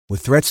With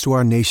threats to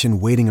our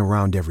nation waiting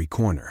around every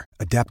corner,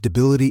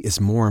 adaptability is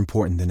more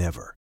important than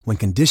ever. When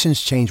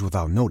conditions change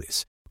without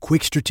notice,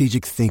 quick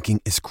strategic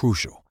thinking is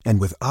crucial.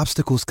 And with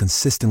obstacles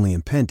consistently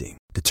impending,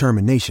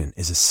 determination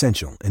is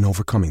essential in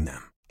overcoming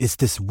them. It's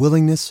this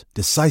willingness,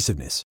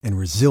 decisiveness, and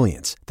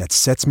resilience that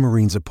sets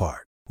Marines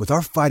apart. With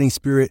our fighting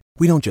spirit,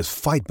 we don't just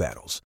fight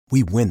battles,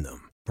 we win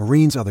them.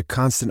 Marines are the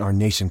constant our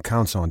nation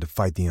counts on to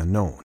fight the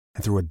unknown.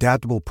 And through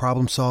adaptable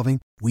problem solving,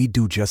 we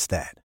do just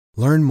that.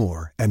 Learn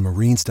more at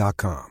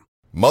marines.com.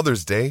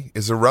 Mother's Day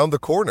is around the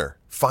corner.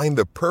 Find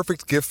the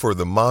perfect gift for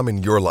the mom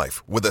in your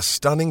life with a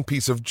stunning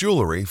piece of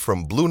jewelry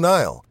from Blue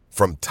Nile.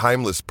 From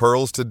timeless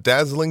pearls to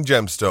dazzling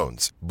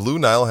gemstones, Blue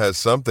Nile has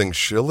something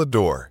she'll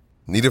adore.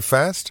 Need it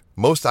fast?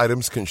 Most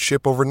items can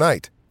ship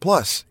overnight.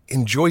 Plus,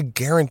 enjoy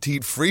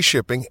guaranteed free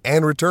shipping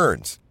and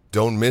returns.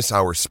 Don't miss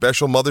our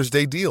special Mother's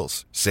Day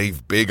deals.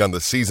 Save big on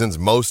the season's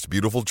most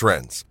beautiful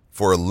trends.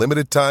 For a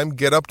limited time,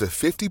 get up to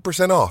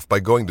 50% off by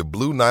going to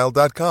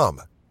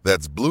BlueNile.com.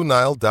 That's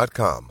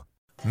BlueNile.com.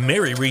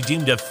 Mary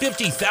redeemed a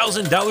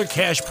 $50,000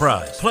 cash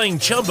prize playing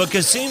Chumba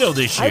Casino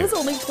this year. I was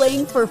only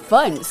playing for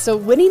fun, so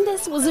winning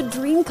this was a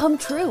dream come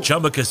true.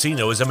 Chumba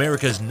Casino is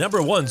America's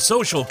 #1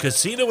 social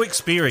casino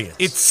experience.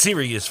 It's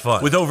serious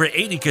fun. With over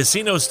 80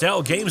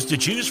 casino-style games to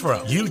choose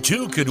from, you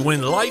too could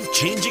win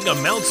life-changing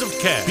amounts of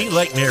cash. Be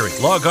like Mary.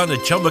 Log on to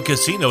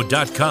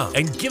ChumbaCasino.com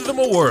and give them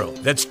a whirl.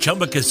 That's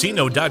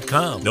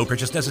ChumbaCasino.com. No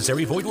purchase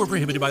necessary. Void where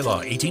prohibited by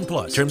law.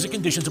 18+. Terms and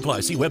conditions apply.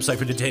 See website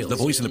for details. The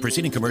voice in the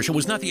preceding commercial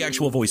was not the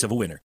actual voice of a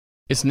winner.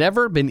 It's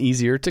never been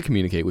easier to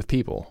communicate with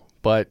people,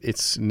 but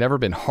it's never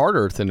been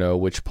harder to know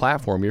which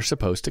platform you're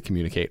supposed to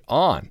communicate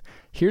on.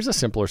 Here's a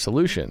simpler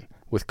solution.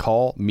 With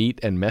call, meet,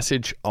 and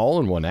message all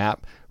in one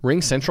app,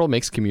 RingCentral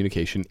makes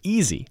communication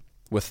easy.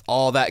 With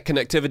all that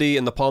connectivity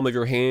in the palm of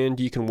your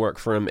hand, you can work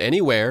from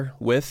anywhere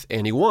with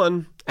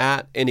anyone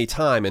at any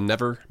time and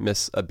never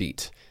miss a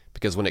beat.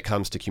 Because when it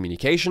comes to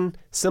communication,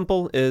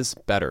 simple is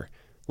better.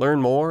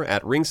 Learn more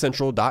at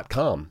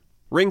ringcentral.com.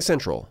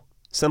 RingCentral.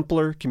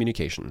 Simpler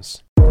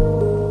communications.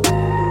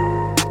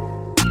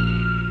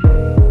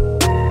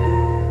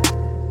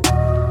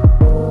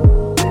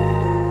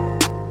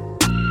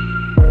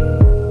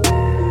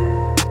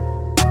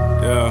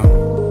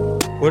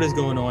 What is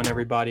going on,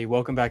 everybody?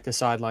 Welcome back to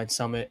Sideline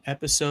Summit,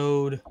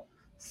 episode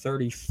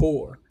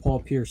 34. Paul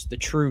Pierce, the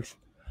truth.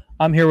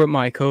 I'm here with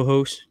my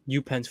co-host,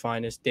 UPenn's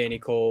finest, Danny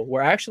Cole.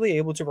 We're actually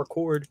able to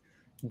record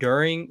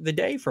during the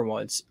day for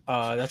once.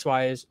 That's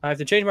why I have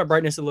to change my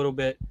brightness a little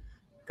bit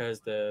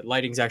because the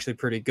lighting's actually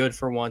pretty good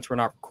for once. We're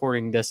not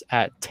recording this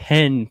at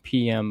 10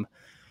 p.m.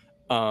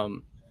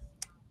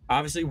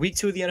 Obviously, week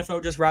 2 of the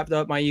NFL just wrapped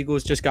up. My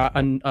Eagles just got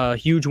a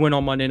huge win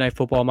on Monday Night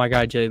Football. My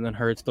guy, Jalen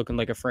Hurts, looking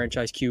like a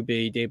franchise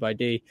QB day by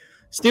day.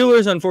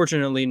 Steelers,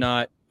 unfortunately,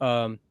 not.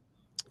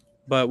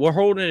 But we're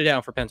holding it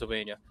down for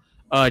Pennsylvania.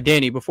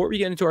 Danny, before we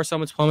get into our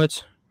Summits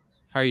Plummets,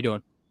 how are you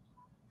doing?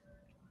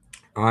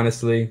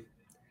 Honestly,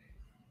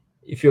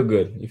 you feel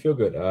good.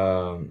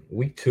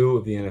 Week 2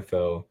 of the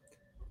NFL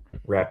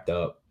wrapped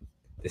up.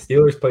 The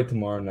Steelers play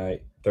tomorrow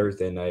night,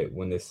 Thursday night.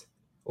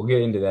 We'll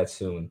get into that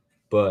soon.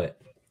 But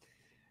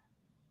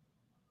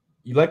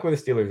you like where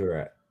the Steelers are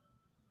at.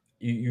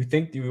 You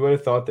would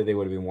have thought that they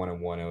would have been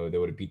 1-1, they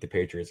would have beat the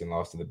Patriots and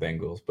lost to the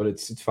Bengals, but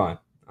it's fine.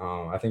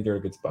 I think they're in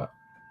a good spot.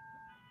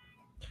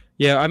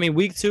 Yeah, I mean,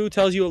 week 2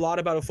 tells you a lot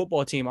about a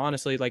football team,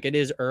 honestly. Like, it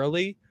is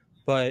early,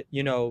 but,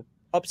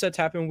 upsets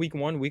happen week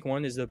 1. Week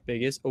 1 is the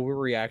biggest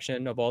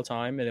overreaction of all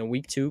time, and then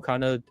week 2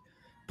 kind of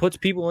puts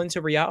people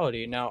into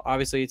reality. Now,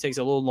 obviously, it takes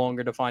a little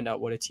longer to find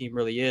out what a team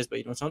really is, but,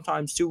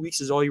 sometimes 2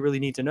 weeks is all you really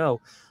need to know.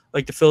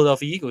 Like the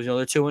Philadelphia Eagles, they're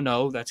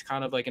 2-0. That's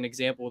kind of like an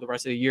example of the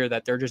rest of the year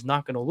that they're just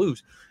not going to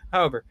lose.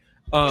 However,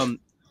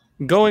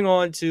 going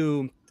on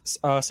to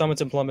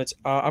Summits and Plummets,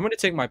 I'm going to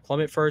take my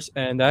plummet first,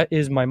 and that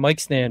is my mic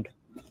stand.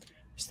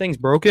 This thing's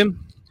broken.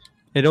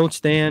 It don't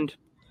stand.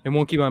 It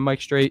won't keep my mic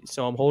straight,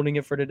 so I'm holding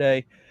it for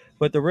today.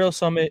 But the real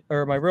summit,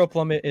 or my real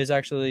plummet, is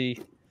actually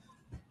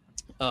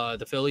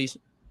the Phillies.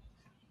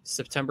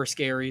 September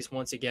Scaries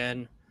once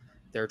again.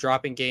 They're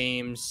dropping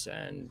games,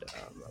 and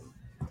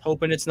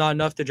hoping it's not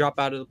enough to drop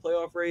out of the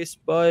playoff race,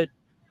 but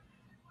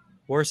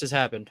worse has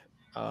happened.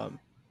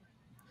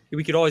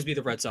 We could always be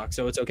the Red Sox,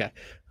 so it's okay.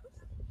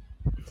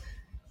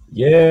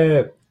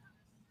 Yeah,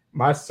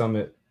 my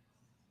summit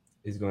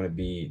is going to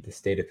be the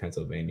state of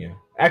Pennsylvania.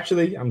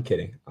 Actually, I'm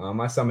kidding.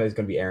 My summit is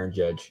going to be Aaron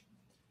Judge.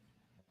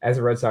 As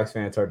a Red Sox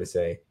fan, it's hard to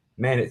say.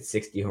 Man, it's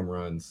 60 home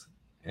runs.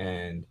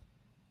 And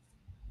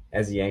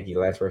as a Yankee, the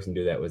last person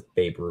to do that was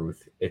Babe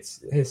Ruth.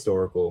 It's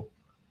historical.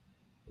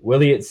 Will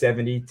he hit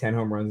 70, 10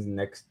 home runs in the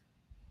next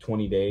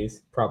 20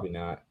 days? Probably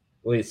not.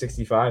 Will he hit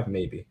 65?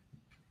 Maybe.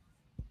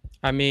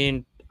 I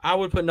mean, I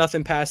would put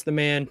nothing past the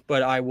man,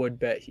 but I would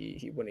bet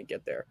he wouldn't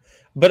get there.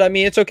 But, I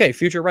mean, it's okay.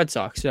 Future Red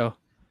Sox, so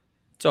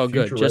it's all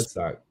good.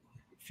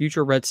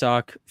 Future Red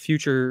Sox,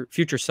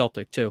 future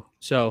Celtic, too.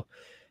 So,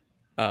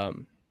 I'll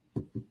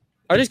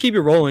just keep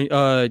you rolling.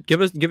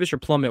 Give us your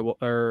plummet,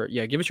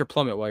 give us your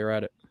plummet while you're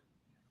at it.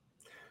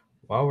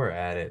 While we're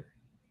at it,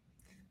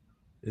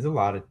 there's a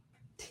lot of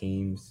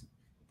teams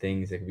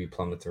things that could be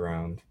plummets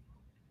around.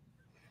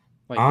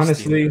 Like the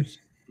Honestly, Steelers.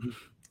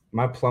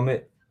 my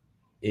plummet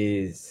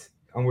is,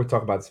 and we'll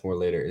talk about this more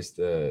later, is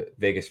the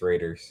Vegas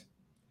Raiders.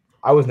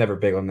 I was never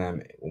big on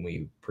them when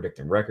we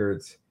predicting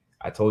records.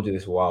 I told you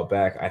this a while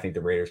back. I think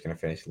the Raiders going to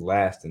finish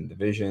last in the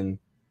division.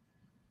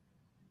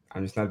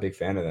 I'm just not a big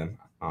fan of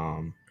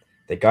them.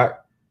 They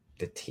got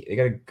they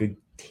got a good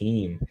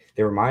team.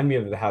 They remind me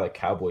of how the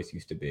Cowboys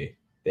used to be.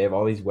 They have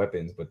all these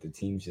weapons, but the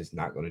team's just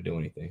not going to do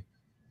anything.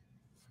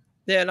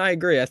 Yeah, and I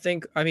agree.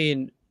 I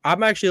mean,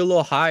 I'm actually a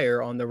little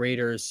higher on the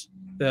Raiders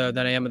than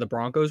I am of the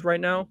Broncos right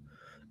now.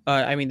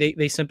 I mean,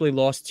 they simply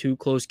lost 2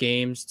 close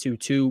games to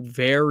 2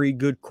 very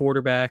good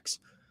quarterbacks.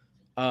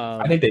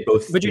 I think they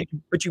both. But you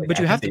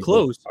have to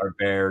close. Are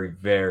very,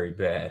 very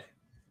bad.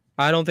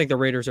 I don't think the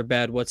Raiders are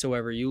bad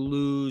whatsoever. You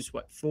lose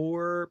by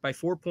 4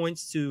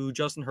 points to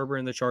Justin Herbert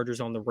and the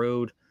Chargers on the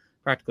road,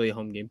 practically a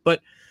home game.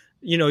 But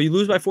you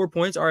lose by 4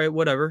 points. All right,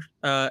 whatever.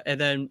 And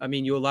then I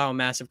mean, you allow a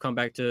massive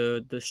comeback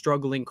to the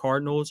struggling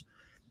Cardinals.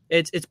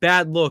 It's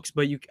bad looks,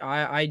 but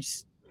I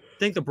just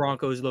think the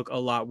Broncos look a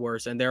lot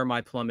worse, and they're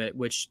my plummet,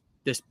 which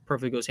this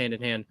perfectly goes hand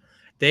in hand.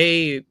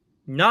 They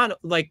not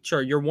like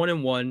sure you're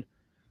 1-1.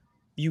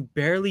 You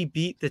barely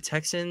beat the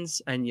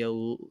Texans and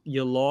you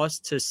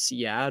lost to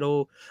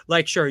Seattle.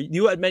 Like, sure,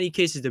 you had many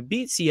cases to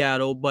beat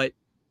Seattle, but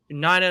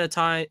 9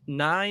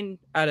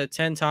 out of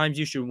 10 times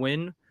you should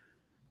win.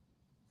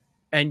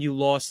 And you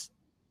lost,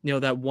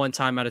 that 1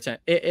 time out of 10.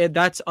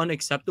 That's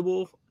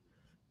unacceptable.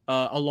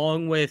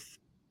 Along with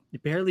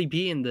barely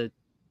beating the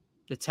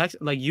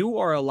Texans. Like, you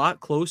are a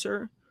lot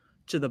closer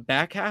to the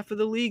back half of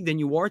the league than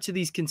you are to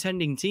these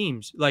contending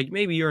teams. Like,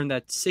 maybe you're in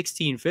that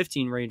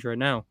 16-15 range right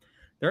now.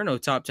 They're no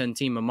top 10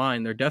 team of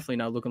mine. They're definitely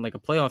not looking like a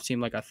playoff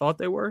team like I thought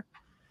they were.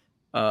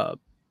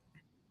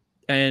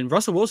 And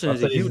Russell Wilson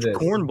is a huge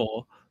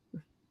cornball.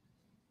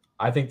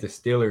 I think the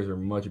Steelers are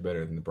much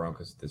better than the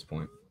Broncos at this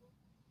point.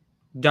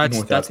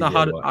 That's not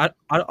hot.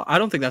 I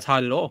don't think that's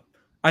hot at all.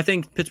 I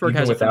think Pittsburgh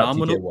has a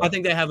phenomenal. I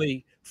think they have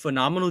a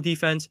phenomenal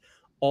defense.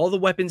 All the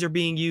weapons are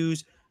being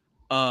used.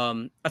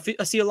 I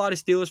see a lot of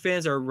Steelers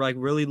fans are like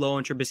really low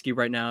on Trubisky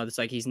right now. It's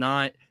like he's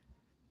not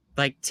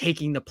like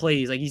taking the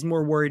plays. Like he's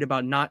more worried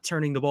about not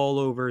turning the ball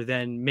over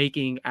than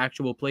making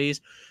actual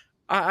plays.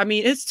 I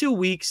mean, it's 2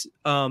 weeks.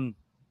 Now,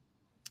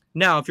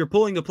 if you're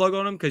pulling the plug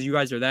on him because you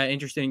guys are that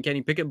interested in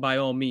Kenny Pickett, by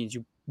all means,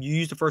 you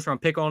use the first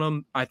round pick on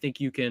him. I think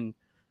you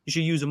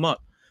should use him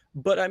up.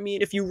 But I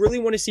mean, if you really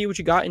want to see what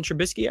you got in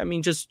Trubisky, I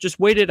mean, just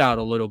wait it out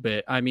a little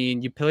bit. I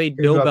mean, you played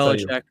Bill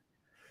Belichick.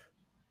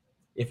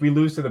 If we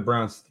lose to the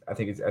Browns, I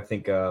think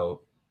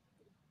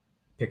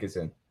Pickett's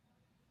in.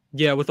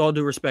 Yeah, with all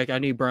due respect, I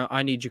need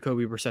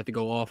Jacoby Brissett to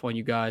go off on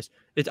you guys.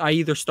 I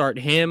either start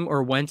him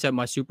or Wentz at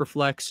my super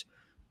flex.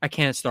 I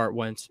can't start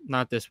Wentz,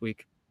 not this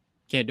week.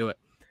 Can't do it.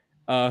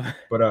 To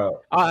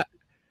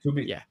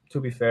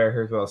be fair,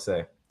 here's what I'll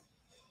say: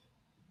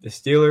 the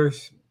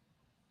Steelers,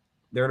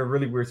 they're in a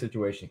really weird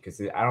situation because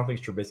I don't think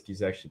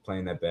Trubisky's actually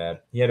playing that bad.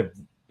 He had a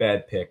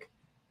bad pick,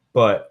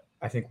 but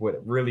I think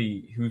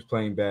who's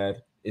playing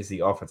bad is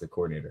the offensive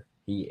coordinator.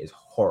 He is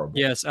horrible.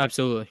 Yes,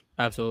 absolutely.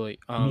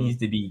 He needs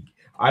to be.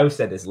 I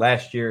said this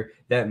last year.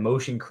 That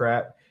motion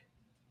crap.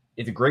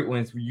 It's a great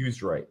when it's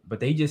used right, but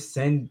they just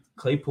send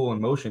Claypool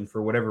in motion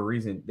for whatever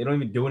reason. They don't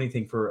even do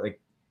anything for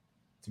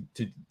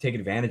to take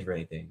advantage of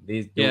anything.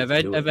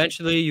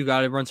 Eventually you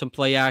got to run some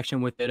play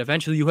action with it.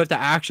 Eventually you have to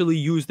actually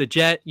use the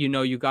jet.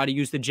 You got to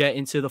use the jet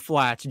into the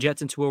flats,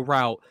 jets into a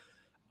route.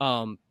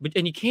 And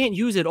you can't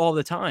use it all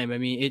the time. I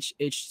mean,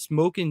 it's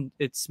smoke and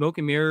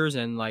mirrors,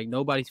 and like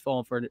nobody's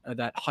falling for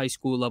that high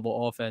school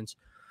level offense.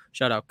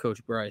 Shout out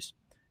Coach Bryce.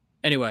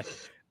 Anyway,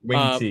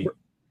 now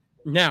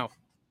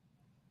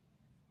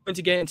going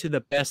to get into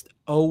the best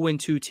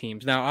 0-2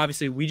 teams. Now,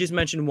 obviously, we just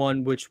mentioned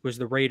one, which was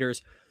the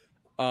Raiders.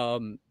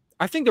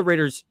 I think the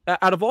Raiders,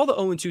 out of all the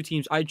 0-2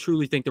 teams, I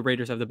truly think the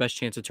Raiders have the best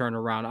chance to turn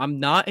around. I'm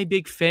not a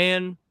big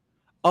fan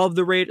of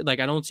the Raiders. Like,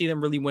 I don't see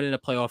them really winning a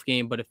playoff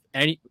game, but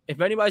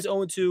if anybody's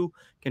 0-2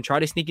 can try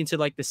to sneak into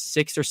like the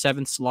 6th or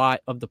 7th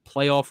slot of the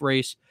playoff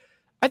race,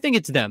 I think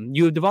it's them.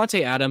 You have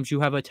Devontae Adams, you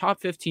have a top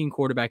 15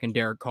 quarterback in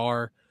Derek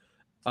Carr,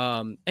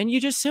 and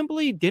you just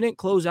simply didn't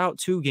close out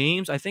 2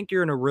 games. I think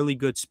you're in a really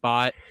good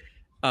spot.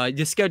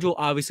 The schedule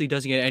obviously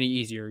doesn't get any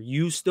easier.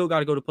 You still got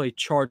to go to play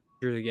Chargers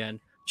again,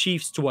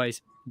 Chiefs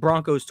twice,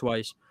 Broncos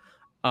twice.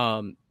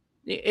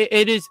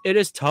 It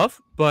is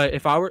tough, but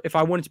if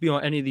I wanted to be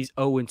on any of these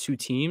 0-2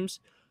 teams,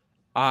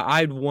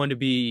 I'd want to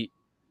be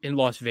in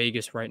Las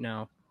Vegas right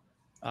now.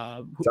 So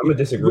I'm gonna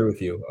disagree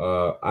with you.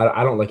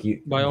 I don't like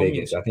you.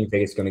 Vegas. I think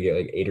Vegas is gonna get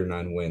like 8 or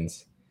 9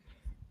 wins.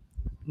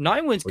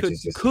 9 wins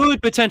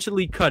could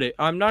potentially cut it.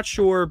 I'm not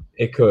sure.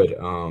 It could.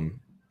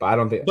 But I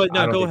don't think. But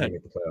no, go ahead. They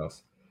get the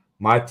playoffs.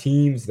 My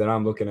teams that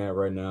I'm looking at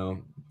right now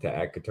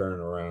that could turn it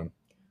around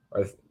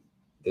are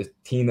the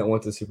team that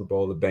went to the Super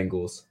Bowl, the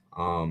Bengals.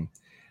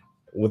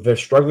 What they're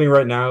struggling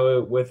right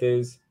now with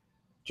is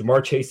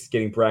Jamar Chase is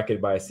getting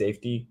bracketed by a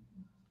safety,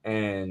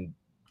 and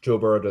Joe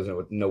Burrow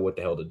doesn't know what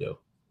the hell to do.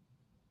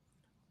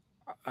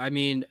 I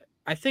mean,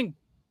 I think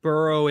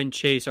Burrow and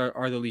Chase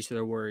are the least of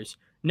their worries.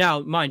 Now,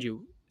 mind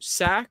you,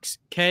 sacks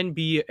can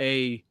be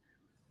a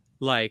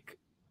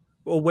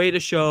way to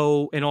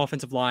show an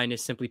offensive line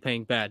is simply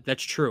playing bad.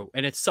 That's true.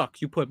 And it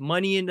sucks. You put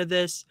money into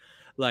this,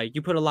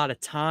 you put a lot of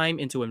time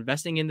into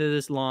investing into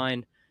this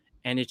line,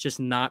 and it's just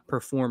not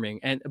performing.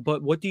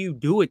 But what do you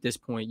do at this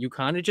point? You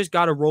kind of just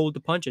got to roll with the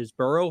punches.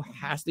 Burrow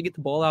has to get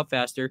the ball out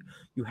faster.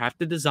 You have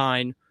to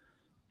design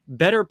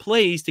better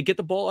plays to get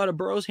the ball out of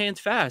Burrow's hands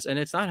fast. And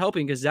it's not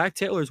helping because Zach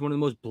Taylor is one of the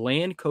most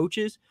bland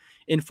coaches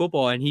in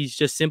football, and he's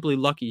just simply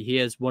lucky he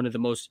has one of the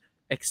most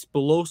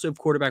explosive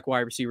quarterback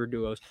wide receiver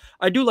duos.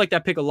 I do like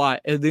that pick a lot.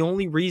 The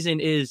only reason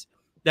is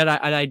that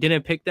I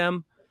didn't pick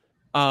them.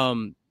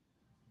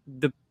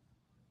 The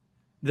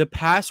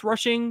pass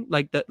rushing,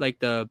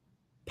 the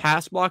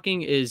pass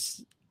blocking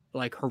is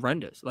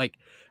horrendous. It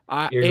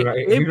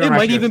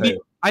might even be.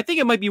 I think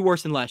it might be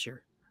worse than last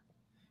year.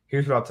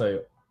 Here's what I'll tell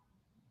you.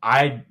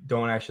 I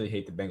don't actually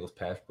hate the Bengals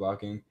pass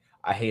blocking.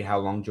 I hate how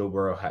long Joe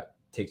Burrow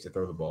takes to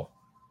throw the ball.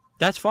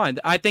 That's fine.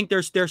 I think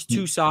there's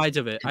two sides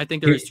of it. I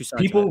think there is two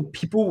sides.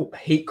 People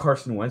hate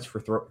Carson Wentz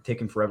for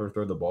taking forever to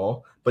throw the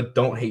ball, but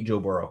don't hate Joe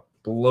Burrow.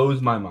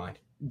 Blows my mind.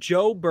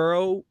 Joe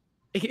Burrow.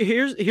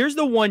 Here's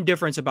the one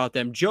difference about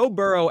them. Joe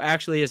Burrow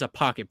actually is a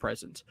pocket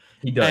presence.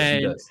 He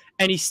does.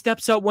 And he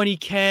steps up when he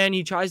can.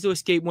 He tries to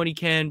escape when he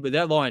can, but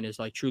that line is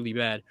truly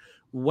bad.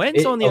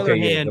 Wentz, on the other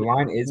hand, the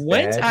line is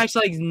Wentz bad. acts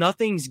like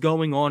nothing's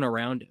going on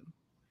around him.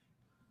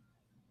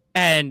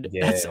 And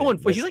that's so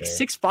unfortunate. He's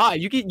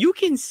 6'5". You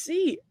can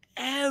see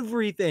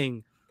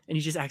everything, and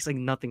he just acts like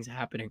nothing's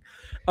happening.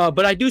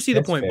 But I do see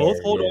the point.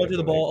 Both hold on to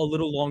the ball a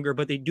little longer,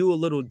 but they do a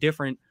little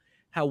different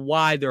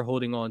why they're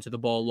holding on to the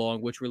ball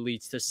long, which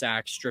leads to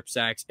sacks, strip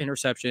sacks,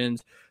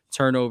 interceptions,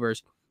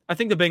 turnovers. I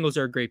think the Bengals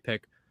are a great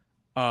pick.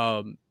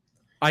 I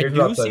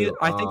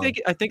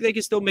think they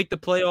can still make the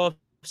playoffs.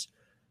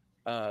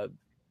 I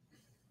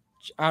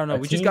don't know.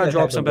 We just got to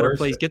draw up some better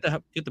plays. Get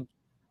the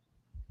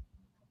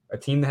a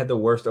team that had the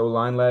worst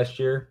O-line last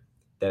year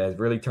that has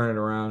really turned it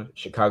around.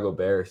 Chicago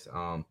Bears.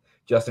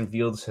 Justin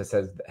Fields has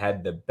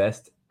had the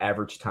best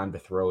average time to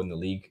throw in the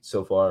league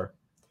so far,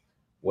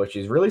 which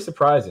is really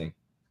surprising.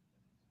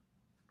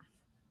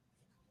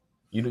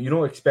 You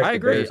don't expect the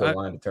Bears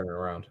O-line to turn it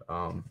around.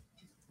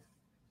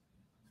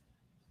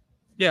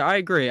 Yeah, I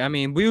agree. I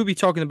mean, we would be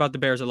talking about the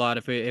Bears a lot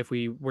if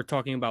we were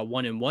talking about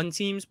 1-1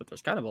 teams, but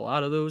there's kind of a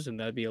lot of those, and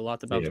that'd be a lot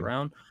to bounce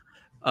around.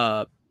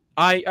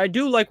 I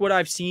do like what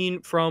I've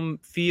seen from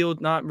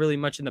Field. Not really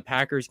much in the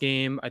Packers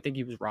game. I think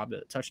he was robbed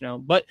of a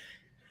touchdown, but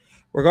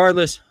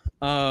regardless,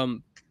 I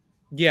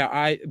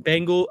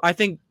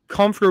think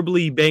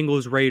comfortably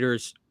Bengals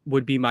Raiders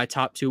would be my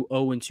top 2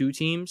 0-2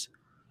 teams.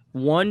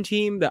 One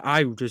team that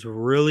I just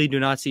really do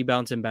not see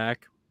bouncing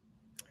back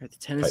are the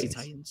Tennessee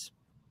Titans.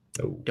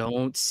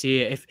 Don't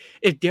see it.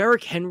 If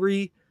Derrick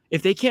Henry,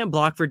 if they can't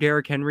block for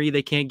Derrick Henry,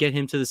 they can't get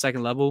him to the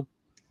second level.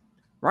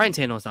 Ryan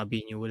Tannehill's not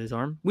beating you with his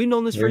arm. We've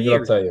known this for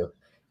years. I'll tell you,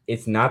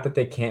 it's not that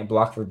they can't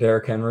block for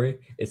Derrick Henry.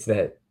 It's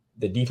that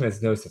the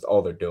defense knows that's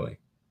all they're doing.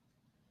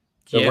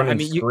 They're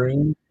running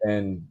screens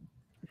and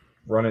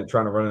trying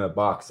to run in the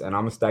box, and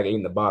I'm gonna stack 8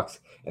 in the box.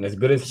 And as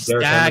good as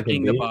Derrick Henry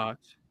can be, the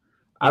box.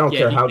 I don't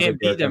care how good. You can't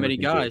beat that many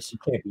guys. You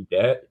can't beat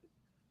that.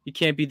 You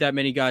can't beat that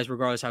many guys,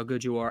 regardless how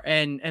good you are.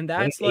 And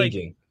that's he's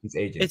aging. He's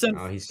aging.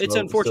 It's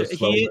unfortunate.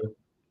 He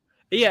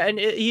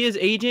is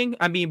aging.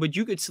 I mean, but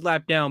you could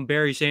slap down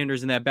Barry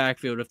Sanders in that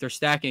backfield. If they're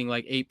stacking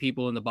 8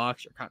 people in the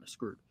box, you're kind of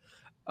screwed.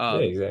 Yeah,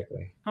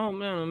 exactly. Oh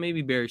no,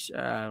 maybe Barry.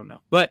 I don't know,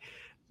 but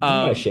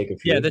shake a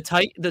few. Yeah,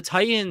 the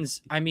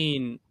Titans. I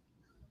mean,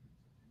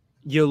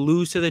 you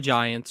lose to the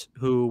Giants,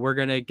 who we're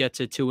gonna get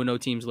to 2-0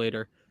 teams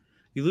later.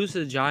 You lose to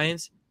the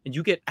Giants, and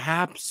you get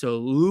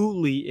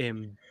absolutely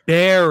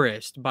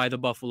embarrassed by the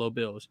Buffalo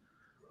Bills.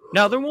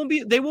 Now they won't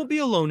be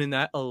alone in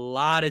that. A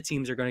lot of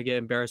teams are going to get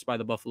embarrassed by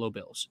the Buffalo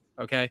Bills,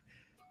 okay?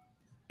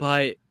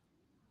 But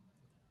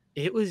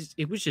it was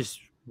just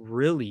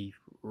really,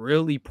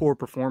 really poor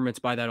performance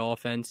by that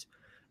offense.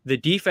 The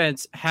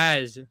defense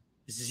has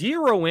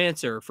zero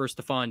answer for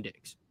Stephon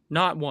Diggs.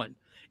 Not one.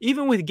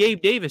 Even with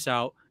Gabe Davis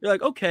out, you're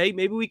like, okay,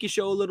 maybe we can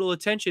show a little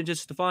attention to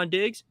Stephon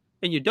Diggs,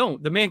 and you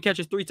don't. The man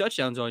catches 3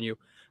 touchdowns on you.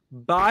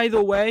 By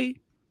the way,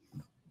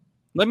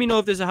 let me know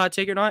if this is a hot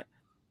take or not.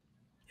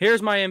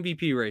 Here's my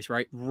MVP race,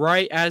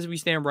 right as we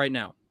stand right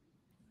now.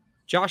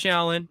 Josh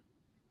Allen,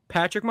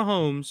 Patrick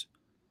Mahomes,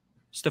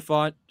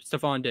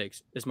 Stephon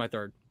Diggs is my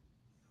third.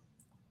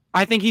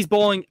 I think he's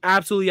bowling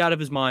absolutely out of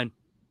his mind.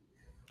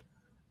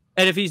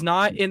 And if he's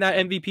not in that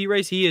MVP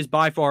race, he is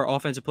by far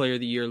Offensive Player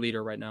of the Year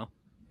leader right now.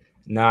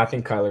 No, I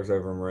think Kyler's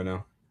over him right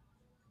now.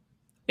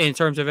 In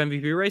terms of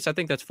MVP race, I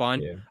think that's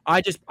fine. Yeah.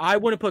 I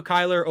want to put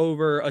Kyler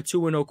over a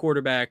 2-0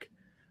 quarterback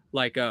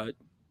like that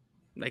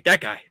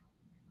guy.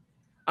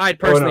 I'd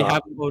personally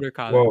have him over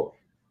Kyler. Well,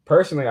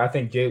 personally, I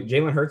think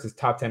Jalen Hurts is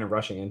top 10 in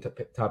rushing and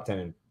top 10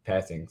 in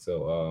passing.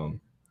 So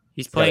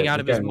he's playing out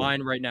of his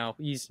mind right now.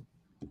 He's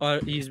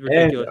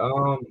ridiculous.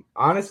 And,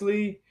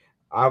 honestly,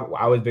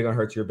 I was big on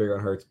Hurts. You're big on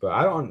Hurts,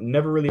 but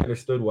never really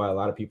understood why a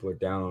lot of people were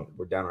down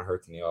on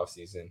Hurts in the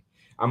offseason.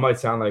 I might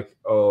sound like,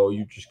 oh,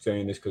 you just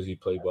saying this because he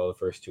played well the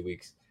first 2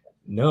 weeks.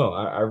 No,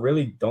 I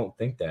really don't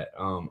think that.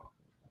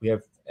 We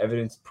have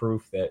evidence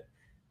proof that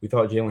we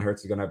thought Jalen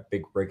Hurts was going to have a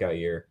big breakout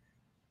year.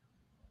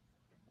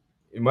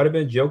 It might have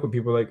been a joke when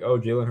people were like, oh,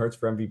 Jalen Hurts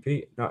for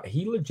MVP. No,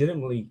 he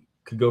legitimately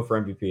could go for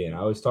MVP. And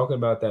I was talking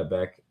about that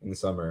back in the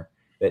summer,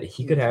 that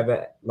he could have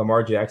that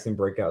Lamar Jackson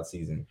breakout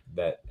season,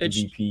 that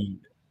MVP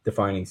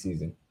defining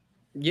season.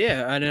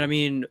 Yeah, and I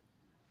mean,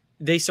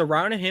 they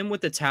surrounded him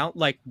with the talent,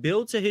 like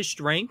build to his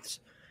strengths,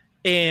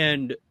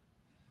 and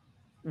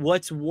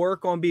let's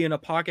work on being a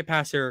pocket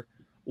passer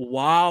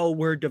while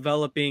we're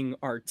developing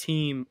our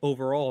team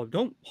overall.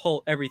 Don't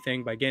halt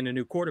everything by getting a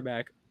new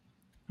quarterback.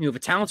 You have a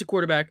talented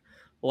quarterback,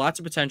 lots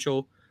of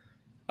potential.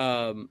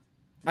 I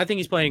think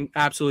he's playing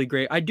absolutely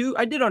great. I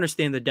did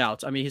understand the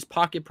doubts. I mean, his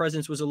pocket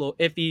presence was a little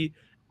iffy,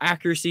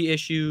 accuracy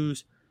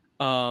issues.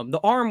 The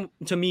arm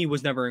to me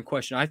was never in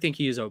question. I think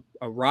he is a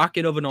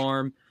rocket of an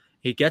arm.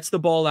 He gets the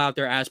ball out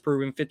there as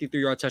proven.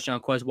 53-yard touchdown,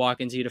 Quez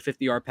Watkins. He had a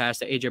 50-yard pass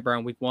to A.J.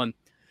 Brown week 1.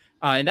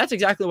 And that's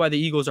exactly why the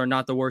Eagles are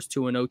not the worst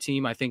 2-0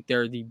 team. I think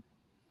they're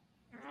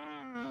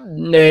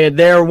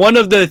one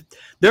of the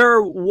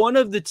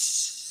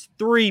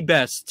 3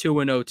 best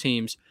 2-0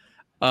 teams.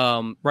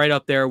 Right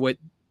up there with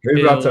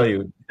Here's what I'll tell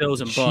you.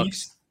 Bills and Chiefs,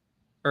 Bucks.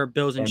 Or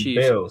Bills and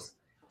Chiefs. Bills.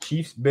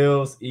 Chiefs,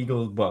 Bills,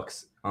 Eagles,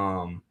 Bucks.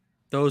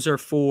 Those are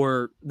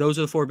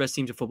the 4 best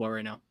teams in football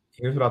right now.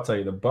 Here's what I'll tell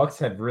you. The Bucks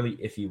had really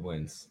iffy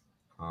wins.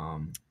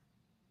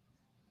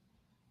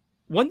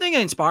 One thing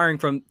inspiring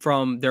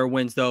from their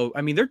wins, though,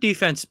 I mean, their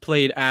defense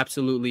played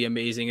absolutely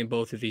amazing in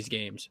both of these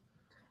games.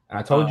 And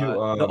I told you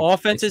the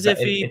offense is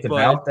iffy. It's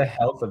about the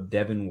health of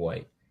Devin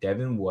White.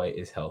 Devin White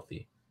is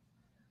healthy.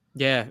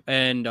 Yeah,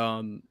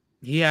 and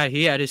he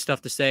had his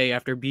stuff to say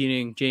after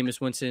beating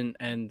Jameis Winston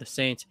and the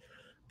Saints.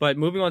 But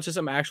moving on to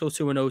some actual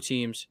 2-0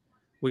 teams,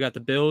 we got the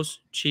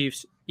Bills,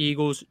 Chiefs,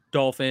 Eagles,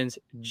 Dolphins,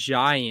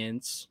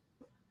 Giants.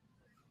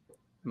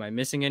 Am I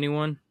missing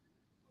anyone?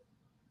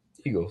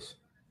 Eagles.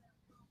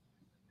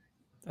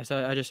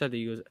 I just said the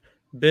Eagles.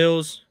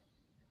 Bills,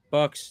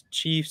 Bucks,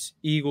 Chiefs,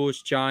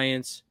 Eagles,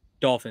 Giants,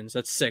 Dolphins.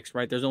 That's 6,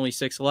 right? There's only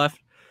 6 left.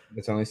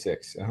 It's only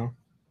 6.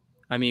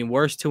 I mean,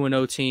 worst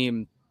 2-0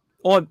 team.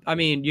 Oh, I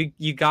mean,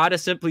 you gotta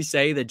simply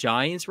say the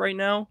Giants right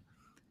now.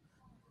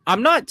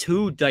 I'm not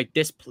too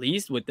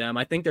displeased with them.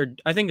 I think their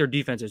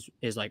defense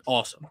is like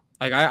awesome.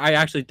 Like I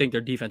actually think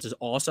their defense is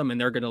awesome, and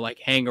they're gonna like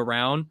hang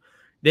around.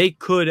 They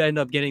could end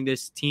up getting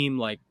this team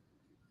like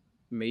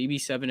maybe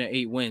 7 to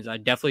 8 wins. I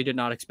definitely did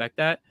not expect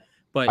that.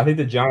 But I think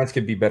the Giants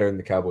could be better than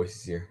the Cowboys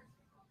this year.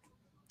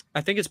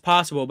 I think it's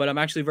possible, but I'm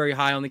actually very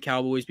high on the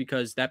Cowboys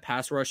because that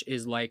pass rush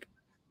is like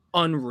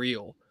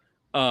unreal.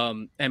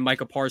 And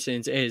Micah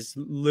Parsons is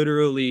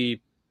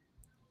literally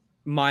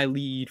my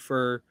lead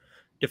for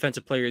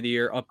Defensive Player of the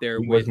Year up there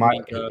with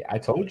Minka. I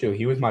told you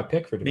he was my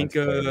pick for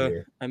Defensive Player of the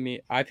Year. I mean,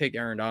 I picked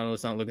Aaron Donald.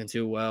 It's not looking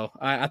too well.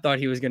 I thought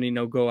he was going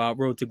to go out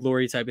road to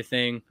glory type of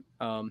thing.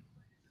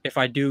 If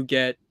I do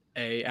get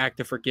a act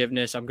of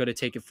forgiveness, I'm going to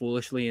take it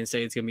foolishly and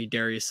say it's going to be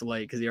Darius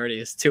Slay because he already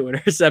has 2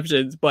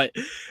 interceptions. But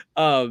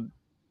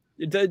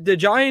the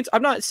Giants,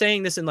 I'm not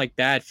saying this in like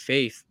bad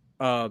faith,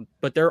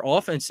 but their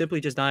offense simply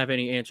does not have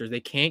any answers.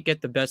 They can't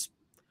get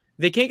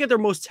their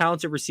most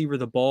talented receiver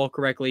the ball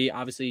correctly.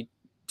 Obviously,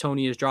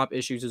 Tony has drop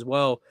issues as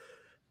well.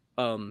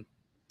 And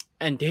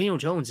Daniel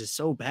Jones is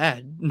so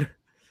bad.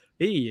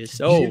 He is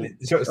so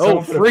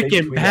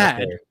freaking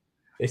bad.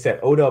 They said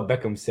Odell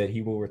Beckham said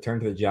he will return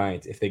to the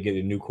Giants if they get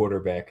a new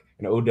quarterback.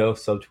 And Odell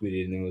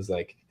subtweeted and it was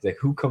like,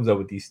 who comes up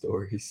with these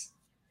stories?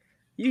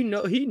 He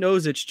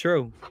knows it's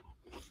true.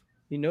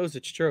 He knows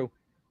it's true.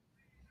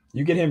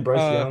 You get him Bryce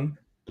Young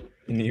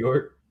in New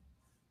York.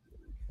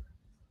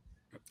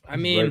 I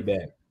mean,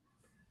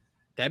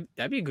 that'd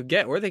be a good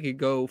get. Or they could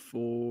go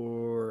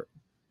for.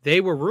 They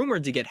were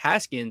rumored to get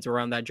Haskins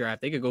around that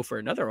draft. They could go for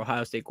another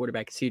Ohio State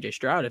quarterback, CJ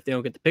Stroud, if they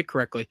don't get the pick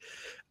correctly.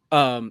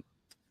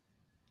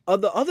 Of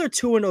the other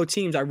 2-0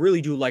 teams, I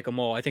really do like them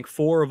all. I think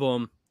 4 of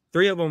them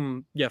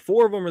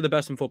are the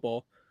best in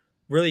football.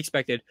 Really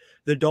expected.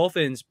 The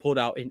Dolphins pulled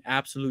out an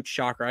absolute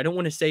shocker. I don't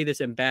want to say this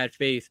in bad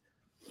faith.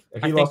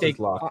 He lost his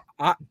lock.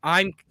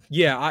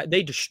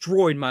 They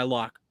destroyed my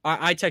lock.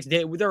 I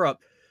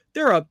texted.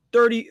 They're up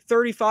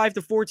 35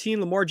 to 14.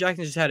 Lamar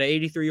Jackson just had an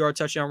 83-yard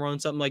touchdown run,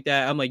 something like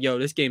that. I'm like, yo,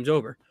 this game's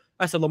over.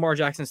 I said Lamar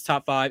Jackson's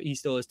top 5. He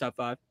still is top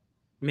 5.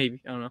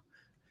 Maybe. I don't know.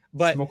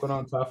 But smoking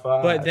on top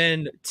 5. But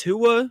then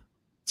Tua,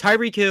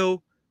 Tyreek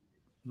Hill,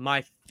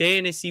 my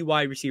fantasy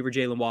wide receiver,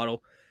 Jalen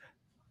Waddle,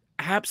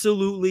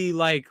 absolutely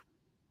like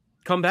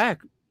come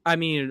back. I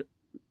mean,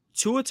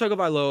 Tua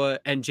Tagovailoa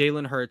and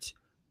Jalen Hurts.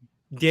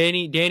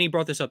 Danny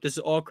brought this up. This is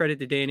all credit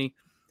to Danny.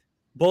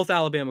 Both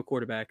Alabama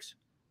quarterbacks.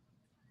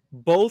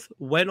 Both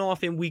went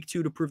off in week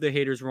 2 to prove the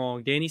haters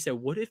wrong. Danny said,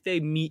 what if they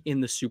meet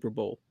in the Super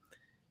Bowl?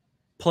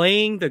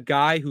 Playing the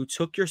guy who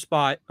took your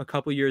spot a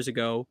couple years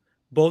ago,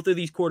 both of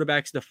these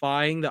quarterbacks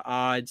defying the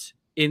odds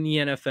in the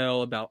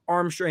NFL about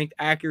arm strength,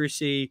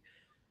 accuracy,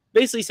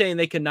 basically saying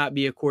they could not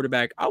be a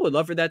quarterback. I would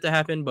love for that to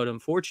happen, but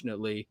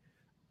unfortunately,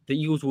 the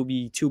Eagles will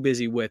be too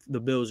busy with the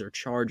Bills or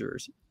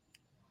Chargers.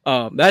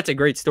 That's a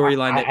great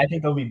storyline. I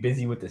think they'll be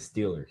busy with the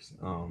Steelers.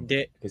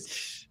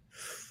 'Cause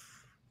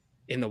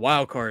In the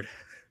wild card,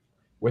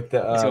 with the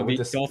it's gonna with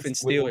be the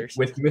Dolphins with, Steelers.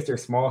 with Mr.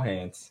 Small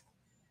Hands.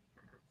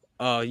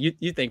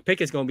 You think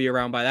Pickett's gonna be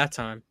around by that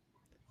time?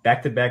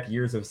 Back-to-back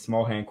years of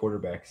small hand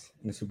quarterbacks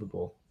in the Super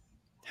Bowl.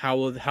 How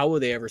will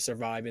they ever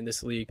survive in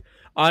this league?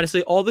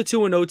 Honestly, all the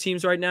 2-0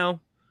 teams right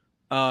now,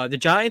 the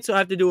Giants will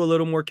have to do a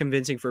little more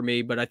convincing for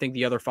me, but I think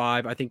the other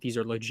 5, I think these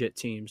are legit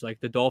teams.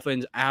 Like the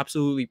Dolphins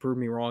absolutely proved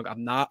me wrong.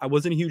 I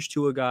wasn't a huge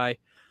Tua guy.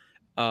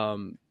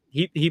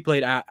 He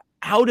played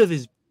out of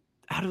his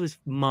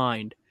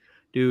mind,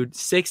 dude.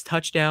 6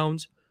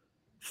 touchdowns,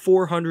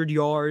 400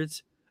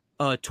 yards,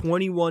 a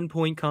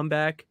 21-point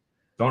comeback.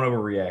 Don't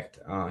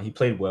overreact. He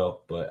played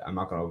well, but I'm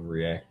not gonna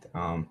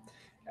overreact.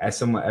 As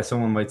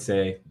someone might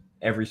say,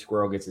 every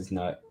squirrel gets his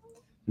nut.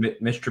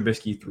 Mitch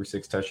Trubisky threw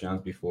 6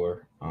 touchdowns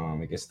before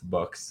against the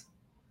Bucks.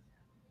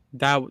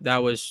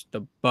 That was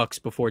the Bucks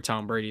before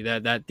Tom Brady.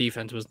 That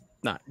defense was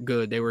not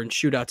good. They were in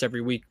shootouts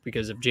every week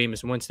because of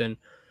Jameis Winston.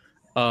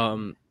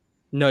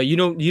 No, you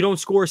don't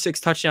score 6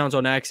 touchdowns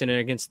on accident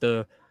against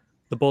the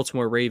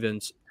Baltimore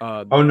Ravens.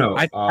 No,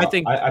 I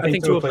think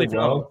Tua played played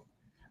well.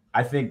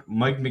 I think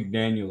Mike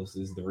McDaniels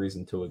is the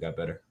reason Tua got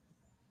better.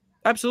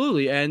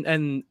 Absolutely,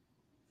 and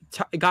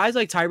guys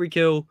like Tyreek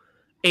Hill,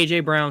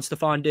 AJ Brown,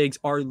 Stephon Diggs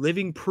are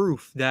living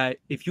proof that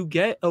if you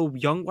get a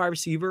young wide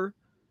receiver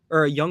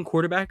or a young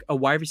quarterback, a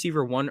wide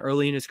receiver 1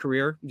 early in his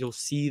career, you'll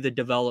see the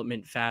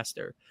development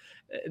faster.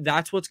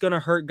 That's what's going to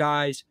hurt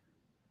guys.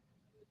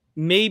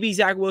 Maybe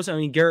Zach Wilson. I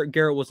mean,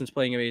 Garrett Wilson's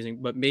playing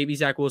amazing, but maybe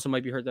Zach Wilson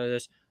might be hurt by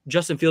this.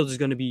 Justin Fields is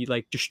going to be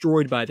like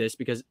destroyed by this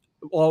because,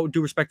 all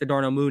due respect to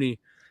Darnell Mooney,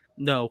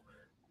 no.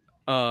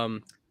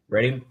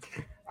 Ready?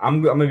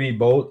 I'm going to be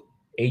bold.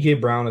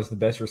 AJ Brown is the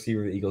best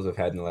receiver the Eagles have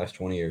had in the last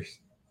 20 years.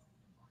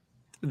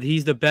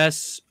 He's the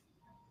best.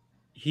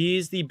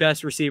 He's the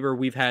best receiver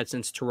we've had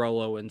since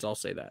Terrell Owens. I'll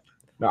say that.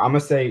 No, I'm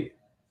gonna say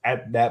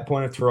at that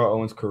point of Terrell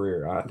Owens'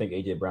 career, I think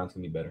AJ Brown's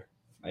gonna be better.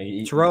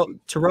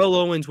 Terrell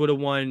Owens would have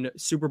won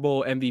Super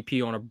Bowl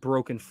MVP on a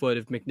broken foot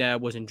if McNabb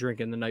wasn't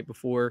drinking the night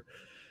before.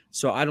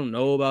 So I don't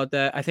know about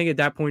that. I think at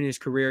that point in his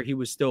career, he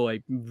was still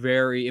a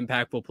very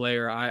impactful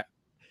player.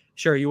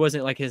 Sure, he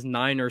wasn't like his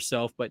Niner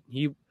self, but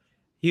he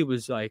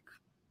was that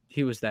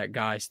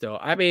guy still.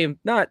 I mean,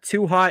 not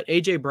too hot.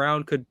 AJ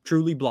Brown could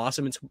truly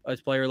blossom as a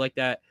player like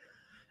that,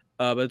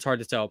 but it's hard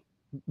to tell.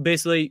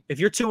 Basically, if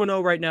you're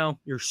 2-0 right now,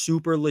 you're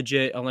super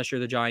legit. Unless you're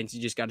the Giants,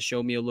 you just got to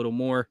show me a little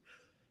more.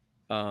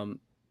 Giants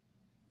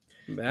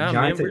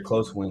had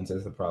close wins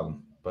is the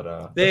problem,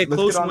 but they had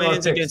close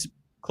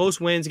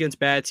wins against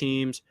bad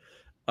teams.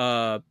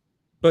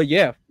 But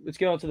yeah, let's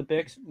get on to the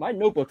picks. My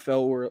notebook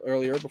fell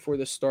earlier before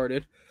this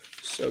started,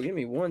 so give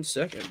me 1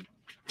 second.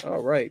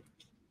 All right.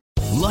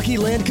 Lucky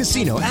Land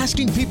Casino,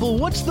 asking people,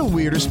 what's the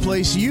weirdest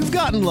place you've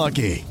gotten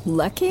lucky?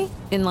 Lucky?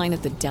 In line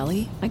at the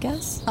deli, I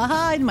guess?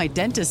 Aha, in my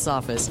dentist's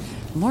office.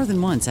 More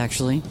than once,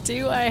 actually.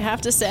 Do I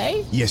have to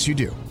say? Yes, you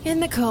do. In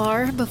the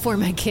car before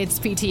my kids'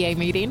 PTA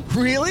meeting.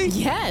 Really?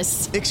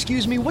 Yes.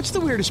 Excuse me, what's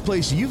the weirdest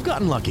place you've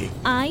gotten lucky?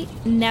 I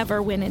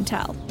never win and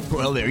tell.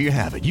 Well, there you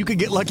have it. You can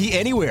get lucky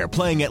anywhere,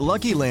 playing at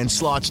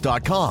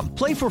LuckyLandSlots.com.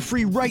 Play for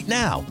free right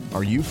now.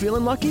 Are you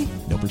feeling lucky?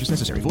 No purchase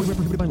necessary. Void where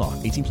prohibited by law.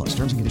 18+.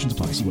 Terms and conditions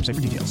apply. See website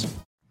for details.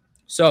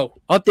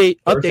 So update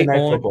on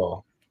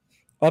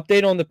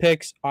the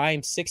picks.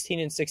 I'm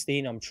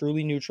 16-16. I'm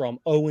truly neutral. I'm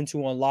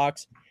 0-2 on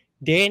locks.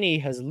 Danny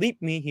has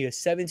leaped me. He is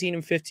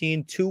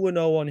 17-15,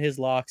 2-0 on his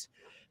locks.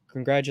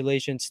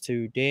 Congratulations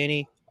to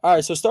Danny. All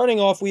right, so starting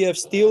off, we have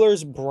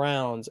Steelers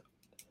Browns.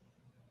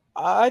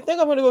 I think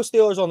I'm going to go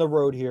Steelers on the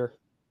road here.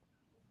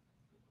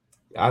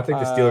 I think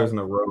the Steelers on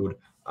the road.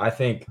 I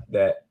think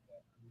that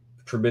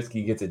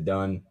Trubisky gets it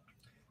done.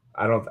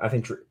 I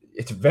think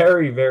it's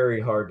very, very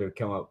hard to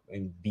come up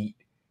and beat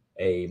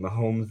a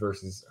Mahomes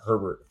versus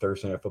Herbert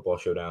Thursday Night Football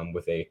showdown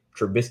with a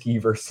Trubisky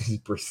versus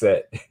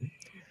Brissett.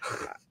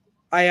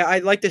 I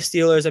like the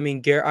Steelers. I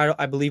mean,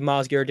 I believe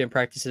Myles Garrett didn't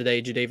practice today.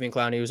 Jadeveon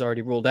Clowney was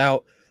already ruled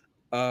out.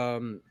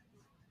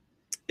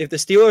 If the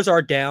Steelers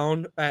are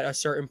down at a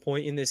certain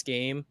point in this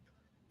game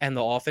and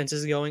the offense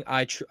is going,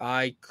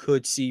 I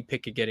could see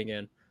Pickett getting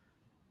in.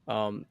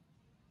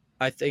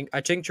 I think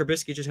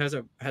Trubisky just has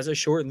a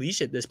short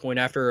leash at this point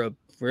after a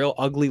real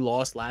ugly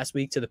loss last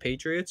week to the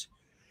Patriots.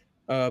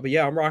 But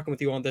yeah, I'm rocking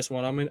with you on this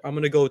one. I'm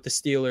gonna go with the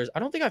Steelers. I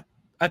don't think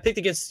I picked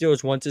against the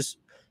Steelers once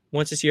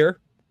this year.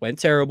 Went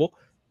terrible.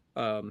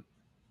 But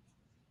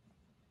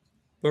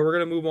we're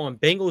gonna move on.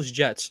 Bengals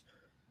Jets.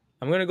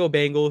 I'm gonna go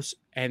Bengals,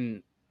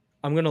 and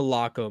I'm gonna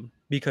lock them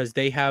because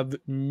they have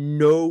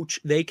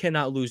they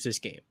cannot lose this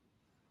game.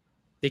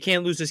 They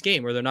can't lose this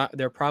game, or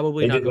they're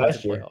probably not going to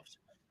the playoffs.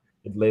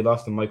 They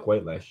lost to Mike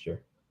White last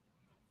year.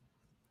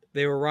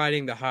 They were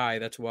riding the high.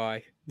 That's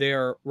why they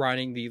are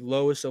riding the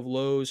lowest of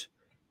lows.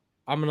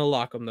 I'm gonna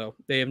lock them though.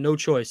 They have no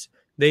choice.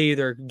 They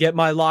either get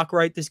my lock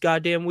right this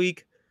goddamn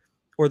week,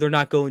 or they're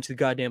not going to the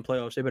goddamn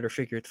playoffs. They better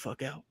figure it the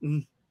fuck out.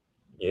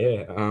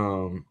 Yeah.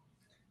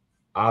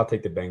 I'll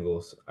take the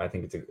Bengals. I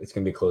think it's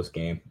gonna be a close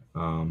game.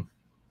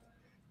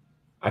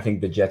 I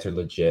think the Jets are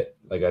legit.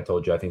 Like I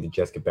told you, I think the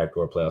Jets get back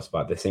to our playoff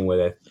spot the same way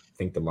that I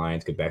think the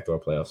Lions get back to our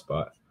playoff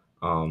spot.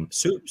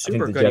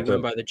 Super good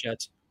win by the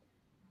Jets.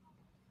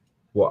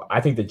 Well,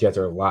 I think the Jets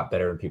are a lot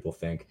better than people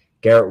think.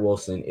 Garrett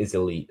Wilson is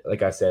elite.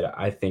 Like I said,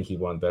 I think he's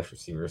one of the best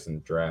receivers in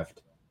the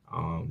draft.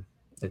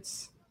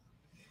 It's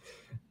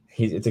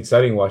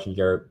exciting watching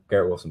Garrett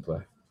Wilson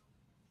play.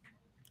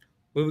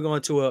 Moving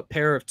on to a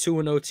pair of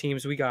 2-0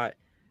 teams, we got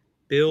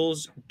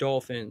Bills,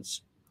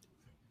 Dolphins.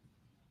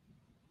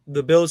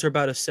 The Bills are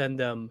about to send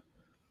them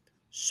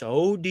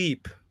so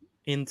deep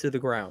into the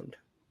ground.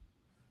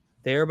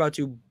 They're about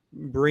to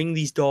bring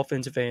these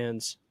Dolphins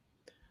fans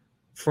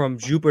from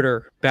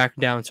Jupiter back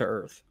down to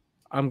earth.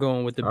 I'm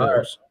going with the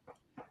Bills.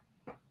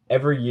 Right.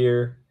 Every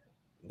year,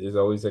 there's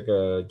always like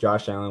a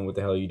Josh Allen, what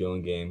the hell are you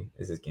doing game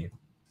is this game.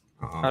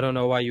 I don't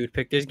know why you would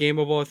pick this game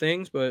of all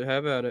things, but how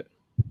about it?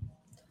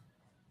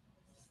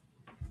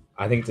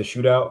 I think it's a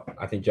shootout.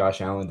 I think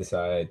Josh Allen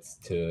decides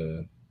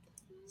to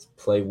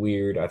play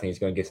weird. I think he's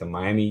going to get some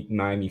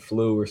Miami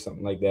flu or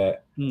something like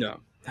that. No.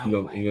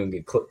 You're going to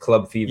get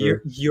club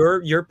fever.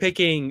 You're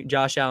picking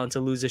Josh Allen to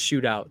lose a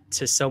shootout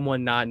to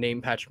someone not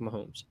named Patrick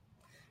Mahomes.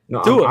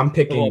 No, I'm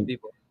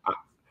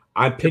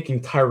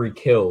picking Tyreek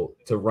Hill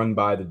to run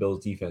by the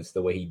Bills defense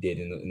the way he did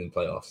in the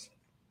playoffs.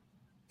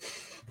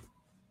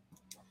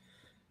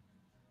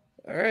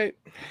 All right.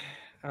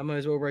 I might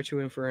as well write you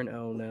in for an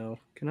L now.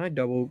 Can I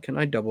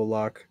double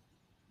lock?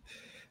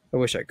 I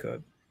wish I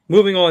could.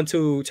 Moving on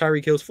to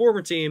Tyreek Hill's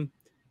former team,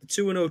 the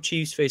 2-0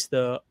 Chiefs face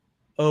the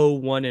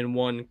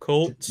 0-1-1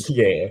 Colts.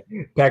 Yeah,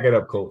 pack it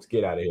up, Colts.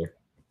 Get out of here.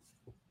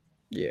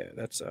 Yeah,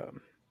 that's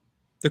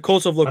the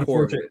Colts have looked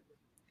horrible.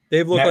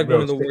 They've looked like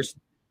one of the worst.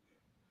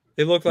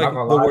 They look like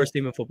the worst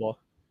team in football.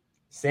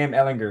 Sam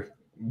Ellinger,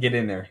 get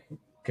in there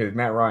because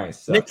Matt Ryan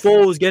sucks. Nick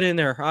Foles, get in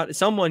there.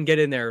 Someone get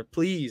in there,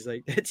 please.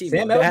 Like that team.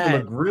 Sam Ellinger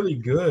looked really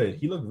good.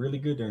 He looked really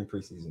good during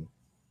preseason.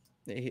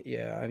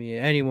 Yeah, I mean,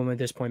 anyone at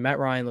this point. Matt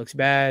Ryan looks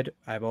bad.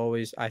 I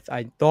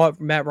thought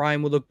Matt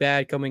Ryan would look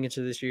bad coming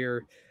into this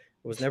year.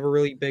 I was never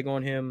really big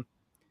on him.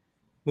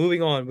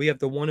 Moving on, we have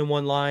the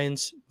 1-1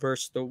 Lions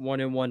versus the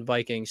 1-1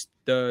 Vikings.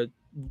 The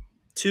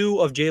two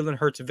of Jalen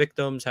Hurts'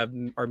 victims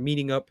are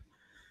meeting up.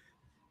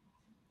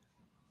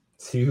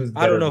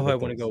 I don't know who I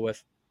want to go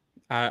with.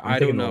 I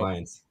don't know.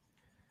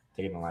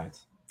 Taking the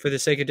Lions. For the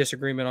sake of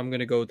disagreement, I'm going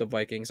to go with the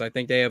Vikings. I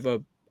think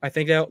they'll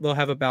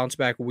have a bounce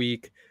back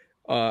week.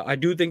 I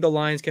do think the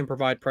Lions can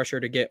provide pressure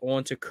to get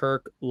onto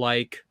Kirk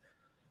like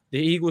the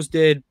Eagles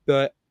did,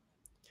 but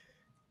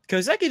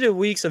consecutive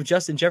weeks of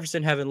Justin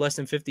Jefferson having less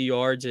than 50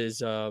 yards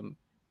is no.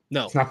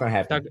 It's not going to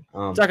happen. It's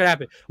not going to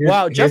happen.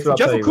 Wow, Jeff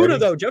Okudah,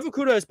 though. Jeff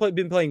Okudah has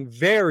been playing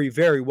very,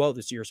 very well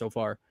this year so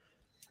far.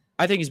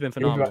 I think he's been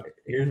phenomenal.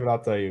 Here's what I'll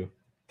tell you.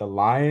 The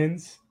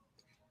Lions,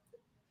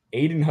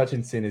 Aiden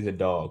Hutchinson is a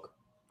dog.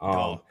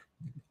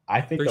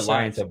 I think the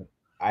Lions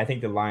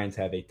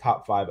have a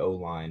top 5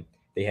 O-line.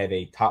 They have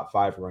a top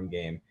 5 run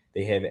game.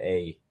 They have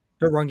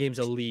their run game's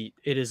elite.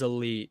 It is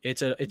elite.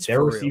 It's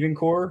their receiving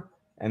core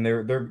and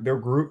their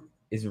group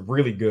is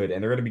really good,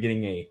 and they're going to be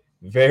getting a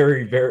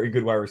very, very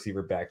good wide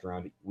receiver back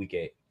around week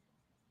 8.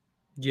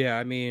 Yeah,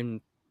 I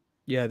mean,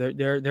 yeah,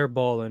 they're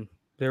balling.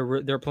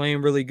 They're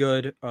playing really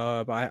good.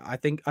 But I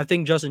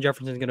think Justin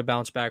Jefferson's going to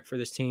bounce back for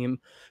this team.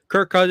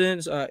 Kirk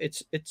Cousins,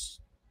 it's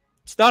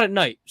not at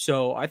night,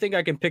 so I think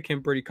I can pick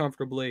him pretty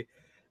comfortably.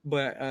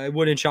 But it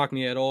wouldn't shock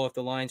me at all if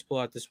the Lions pull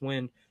out this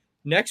win.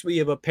 Next, we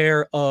have a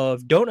pair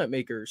of donut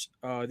makers.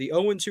 The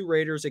 0-2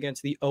 Raiders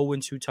against the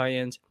 0-2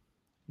 Titans.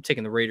 I'm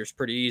taking the Raiders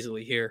pretty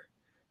easily here.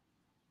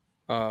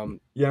 I'm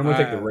going to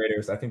take the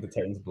Raiders. I think the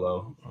Titans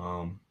blow.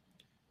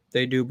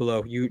 They do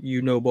blow.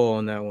 You know ball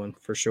on that one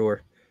for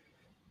sure.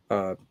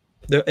 And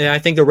I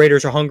think the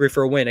Raiders are hungry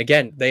for a win.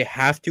 Again, they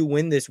have to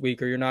win this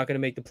week or you're not going to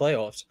make the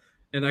playoffs.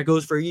 And that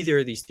goes for either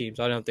of these teams.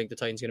 I don't think the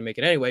Titans are going to make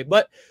it anyway.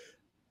 But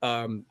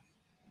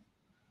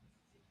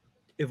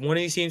if one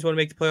of these teams want to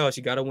make the playoffs,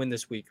 you got to win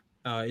this week.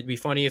 It'd be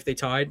funny if they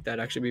tied. That'd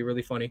actually be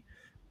really funny.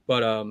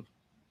 But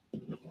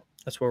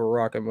that's what we're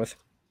rocking with.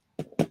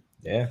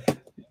 Yeah.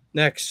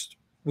 Next,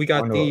 we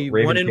got the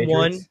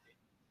 1-1.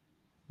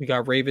 We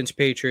got Ravens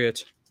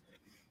Patriots.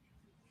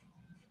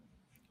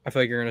 I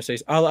feel like you're going to say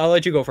 – I'll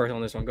let you go first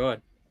on this one. Go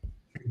ahead.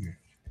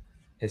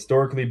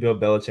 Historically, Bill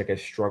Belichick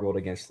has struggled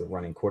against the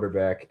running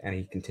quarterback, and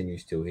he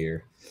continues to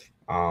here.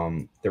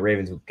 The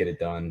Ravens will get it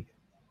done.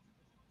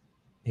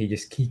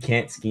 He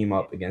can't scheme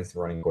up against the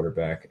running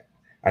quarterback.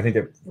 I think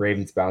the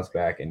Ravens bounce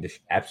back and just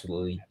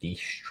absolutely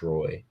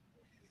destroy.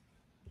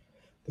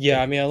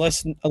 Yeah, I mean,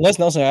 unless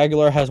Nelson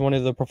Aguilar has one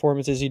of the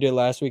performances he did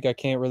last week, I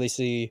can't really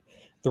see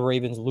the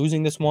Ravens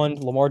losing this one.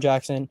 Lamar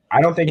Jackson.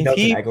 I don't think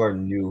Nelson Aguilar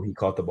knew he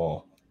caught the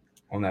ball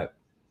on that.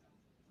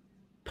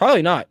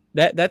 Probably not.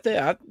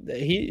 That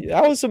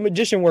was some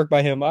magician work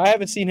by him. I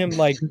haven't seen him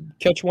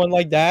catch one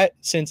like that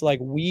since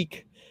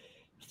week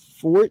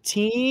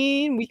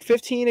 14, week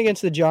 15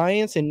 against the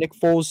Giants in Nick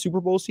Foles'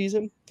 Super Bowl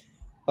season.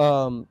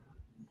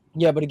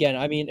 Yeah, but again,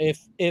 I mean,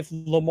 if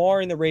Lamar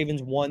and the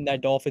Ravens won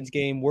that Dolphins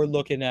game, we're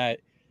looking at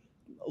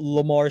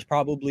Lamar's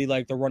probably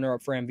the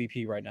runner-up for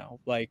MVP right now.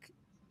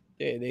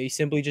 They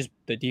simply just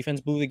the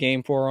defense blew the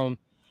game for them.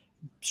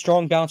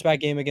 Strong bounce back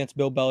game against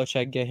Bill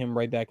Belichick, get him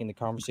right back in the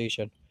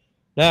conversation.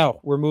 Now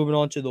we're moving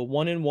on to the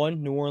 1-1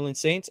 New Orleans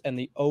Saints and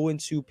the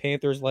 0-2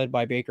 Panthers, led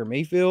by Baker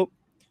Mayfield.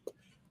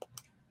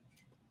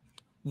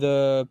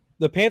 The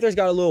Panthers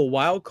got a little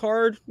wild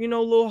card, a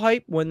little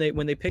hype when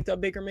they picked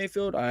up Baker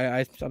Mayfield.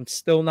 I'm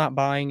still not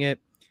buying it.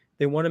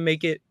 They want to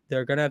make it.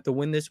 They're gonna have to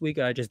win this week.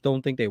 I just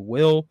don't think they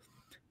will.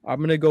 I'm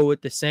gonna go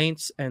with the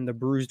Saints and the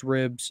bruised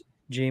ribs,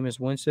 Jameis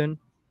Winston.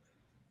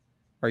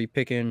 Are you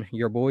picking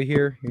your boy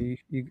here?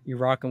 You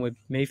rocking with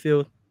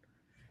Mayfield?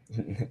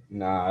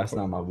 Nah, that's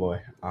not my boy.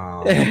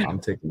 I'm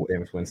taking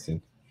Jameis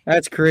Winston.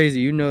 That's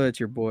crazy. You know that's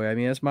your boy. I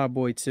mean, that's my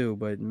boy too,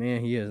 but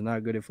man, he is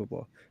not good at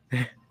football.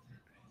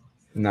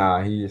 Nah,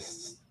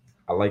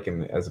 I like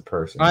him as a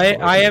person.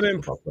 I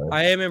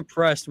am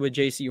impressed with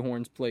J.C.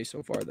 Horn's play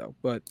so far, though.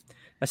 But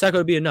that's not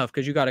going to be enough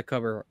because you got to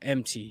cover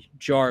MT,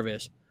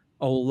 Jarvis,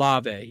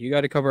 Olave. You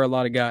got to cover a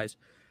lot of guys.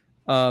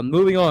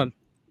 Moving on,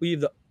 we have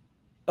the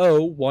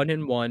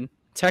 1-1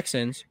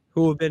 Texans,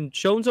 who have been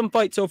shown some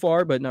fight so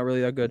far, but not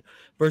really that good,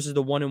 versus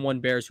the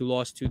 1-1 Bears, who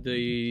lost to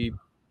the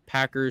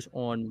Packers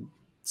on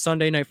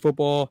Sunday Night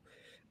Football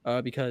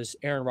because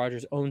Aaron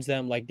Rodgers owns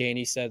them, like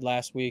Danny said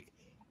last week.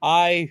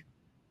 I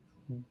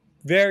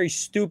very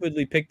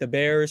stupidly picked the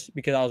Bears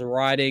because I was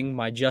riding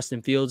my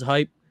Justin Fields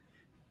hype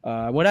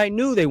when I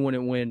knew they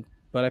wouldn't win,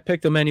 but I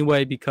picked them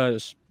anyway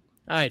because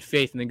I had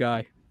faith in the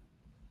guy.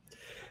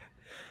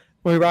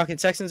 Are we rocking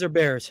Texans or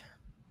Bears?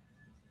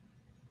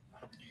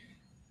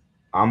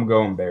 I'm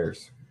going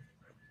Bears.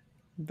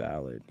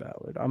 Valid.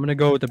 I'm going to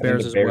go with the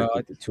Bears as well.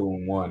 The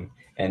 2-1.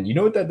 And you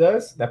know what that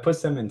does? That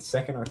puts them in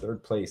second or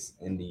third place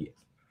in the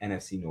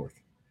NFC North.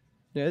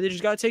 Yeah, they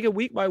just got to take it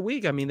week by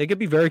week. I mean, they could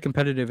be very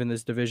competitive in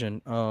this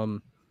division.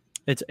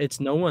 It's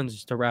no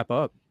one's to wrap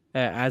up.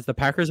 As the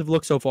Packers have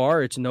looked so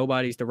far, it's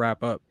nobody's to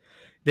wrap up.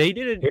 They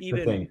didn't Here's even.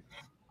 The thing.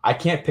 I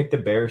can't pick the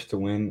Bears to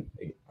win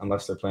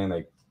unless they're playing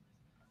like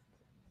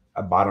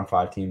a bottom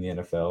 5 team in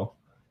the NFL.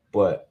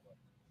 But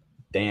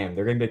damn,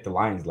 they're gonna be like the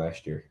Lions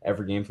last year.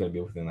 Every game's gonna be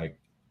within like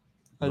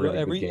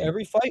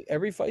every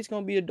fight's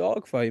gonna be a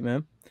dog fight,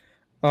 man.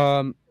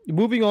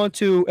 Moving on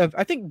to,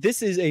 I think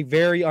this is a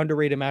very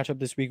underrated matchup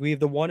this week. We have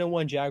the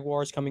 1-1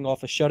 Jaguars coming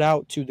off a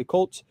shutout to the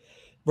Colts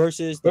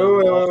versus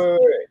the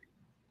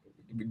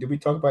Wait. Did we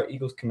talk about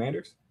Eagles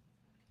Commanders?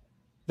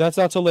 That's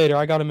not till later.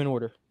 I got them in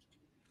order.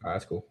 Oh,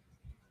 that's cool.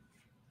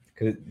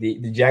 Because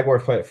the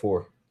Jaguars play at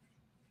 4.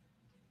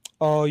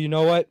 Oh, you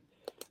know what?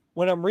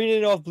 When I'm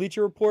reading it off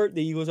Bleacher Report,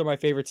 the Eagles are my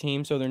favorite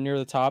team, so they're near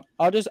the top.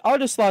 I'll just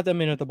slot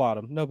them in at the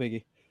bottom. No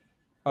biggie.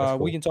 Cool.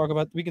 We can talk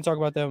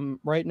about them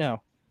right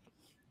now.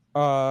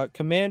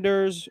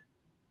 Commanders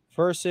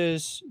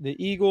versus the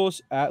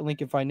Eagles at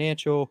Lincoln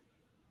Financial.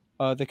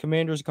 The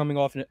Commanders are coming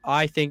off,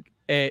 I think,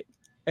 a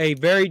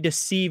very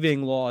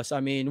deceiving loss. I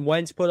mean,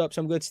 Wentz put up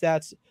some good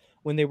stats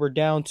when they were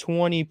down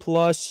 20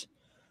 plus.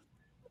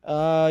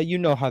 You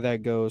know how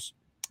that goes.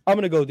 I'm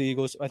gonna go with the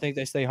Eagles. I think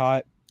they stay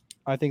hot.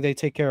 I think they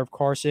take care of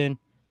Carson.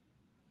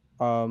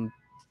 I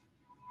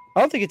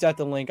don't think it's at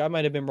the link. I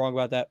might have been wrong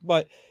about that,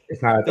 but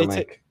it's not at the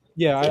link.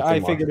 Yeah, I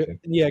figured it.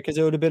 Yeah, because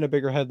it would have been a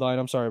bigger headline.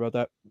 I'm sorry about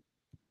that.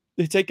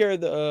 They take care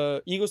of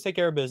the Eagles. Take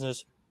care of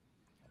business.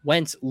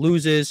 Wentz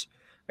loses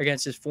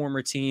against his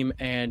former team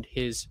and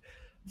his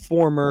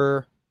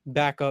former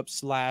backup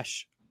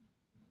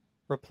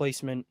 /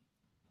 replacement.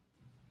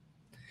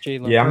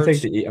 Jalen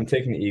Hurts. I'm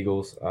taking the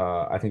Eagles.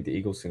 I think the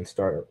Eagles can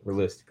start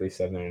realistically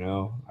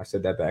 7-0. I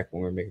said that back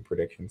when we were making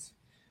predictions.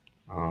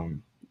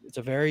 It's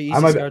a very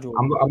easy schedule.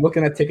 I'm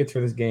looking at tickets for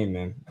this game,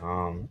 man.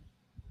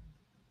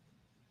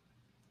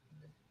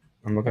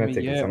 I'm looking at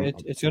tickets. Yeah,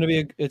 it's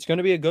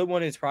gonna be a good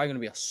one. It's probably gonna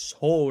be a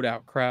sold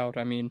out crowd.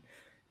 I mean,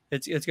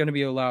 it's gonna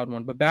be a loud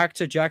one. But back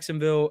to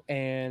Jacksonville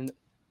and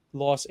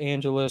Los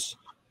Angeles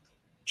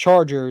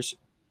Chargers.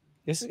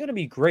 This is going to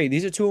be great.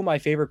 These are two of my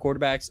favorite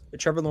quarterbacks.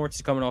 Trevor Lawrence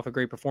is coming off a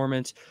great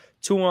performance.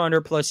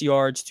 200 plus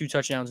yards, 2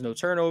 touchdowns, no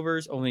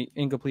turnovers, only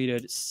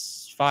incompleted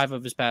 5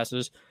 of his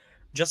passes.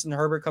 Justin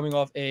Herbert coming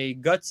off a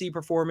gutsy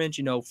performance,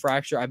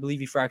 fracture. I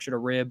believe he fractured a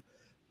rib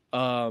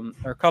or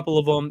a couple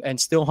of them and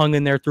still hung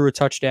in there through a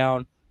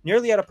touchdown.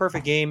 Nearly had a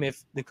perfect game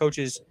if the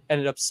coaches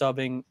ended up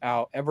subbing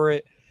out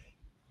Everett.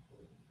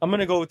 I'm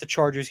going to go with the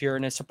Chargers here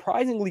in a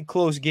surprisingly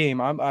close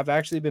game. I've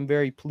actually been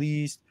very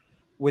pleased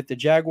with the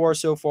Jaguars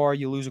so far.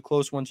 You lose a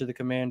close one to the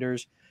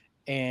Commanders,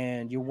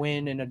 and you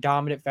win in a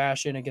dominant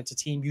fashion against a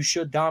team you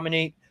should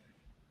dominate.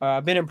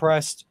 I've been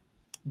impressed,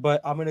 but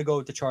I'm going to go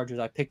with the Chargers.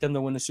 I picked them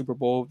to win the Super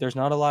Bowl. There's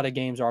not a lot of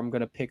games where I'm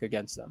going to pick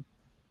against them.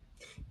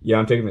 Yeah,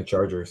 I'm taking the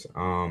Chargers.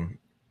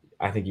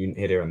 I think you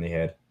hit it on the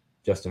head.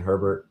 Justin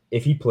Herbert,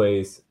 if he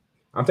plays,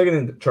 I'm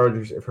taking the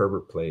Chargers if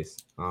Herbert plays.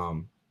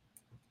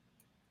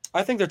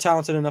 I think they're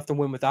talented enough to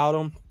win without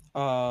him.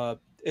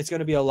 It's going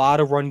to be a lot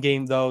of run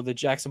game, though. The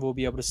Jacksonville will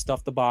be able to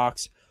stuff the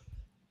box.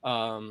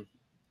 I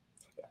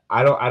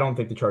don't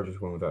think the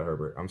Chargers win without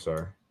Herbert. I'm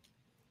sorry.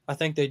 I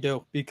think they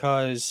do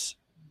because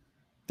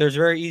there's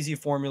very easy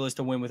formulas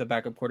to win with a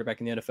backup quarterback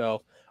in the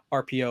NFL.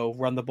 RPO,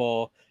 run the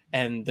ball,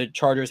 And the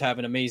Chargers have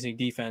an amazing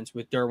defense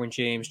with Derwin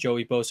James,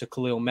 Joey Bosa,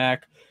 Khalil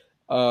Mack,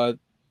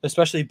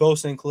 especially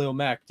Bosa and Khalil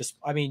Mack.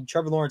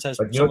 Trevor Lawrence has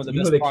some of the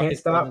best they pocket can't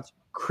stop presence.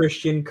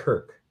 Christian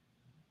Kirk.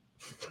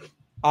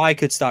 I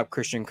could stop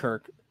Christian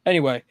Kirk.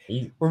 Anyway,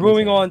 we're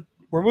moving on.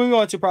 We're moving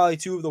on to probably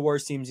two of the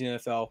worst teams in the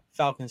NFL,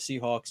 Falcons,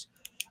 Seahawks.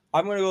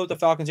 I'm going to go with the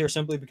Falcons here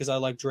simply because I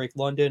like Drake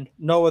London.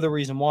 No other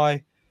reason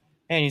why.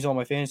 And he's on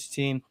my fantasy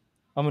team.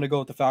 I'm going to go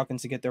with the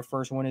Falcons to get their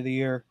first win of the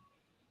year.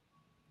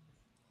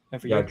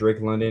 You got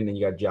Drake London and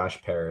you got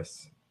Josh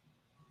Paris.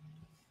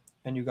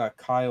 And you got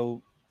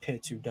Kyle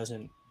Pitts, who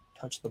doesn't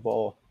touch the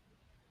ball.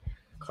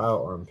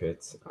 Kyle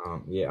Armpits.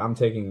 Yeah, I'm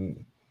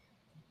taking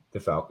the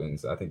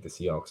Falcons. I think the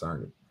Seahawks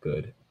aren't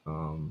good.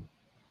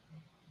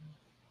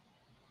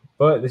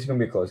 But this is going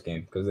to be a close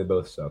game because they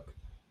both suck.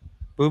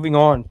 Moving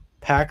on.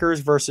 Packers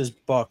versus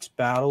Bucks.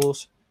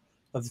 Battles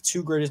of the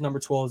two greatest number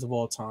 12s of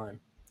all time.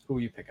 Who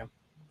are you picking?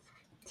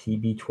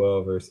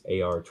 TB12 versus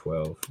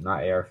AR12,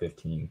 not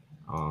AR15.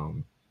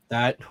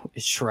 That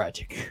is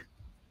tragic.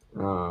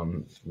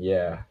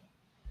 Yeah.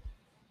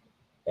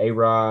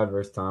 A-Rod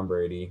versus Tom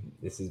Brady.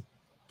 This is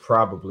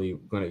probably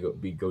going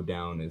to go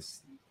down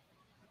as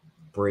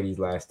Brady's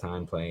last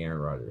time playing Aaron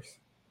Rodgers.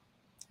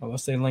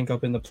 Unless they link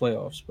up in the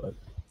playoffs, but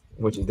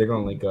which they're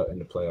going to link up in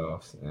the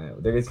playoffs.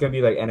 It's going to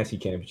be like NFC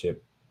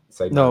Championship.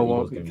 No, it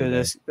won't,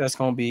 because that's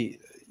going to be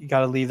 – you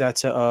got to leave that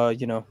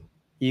to,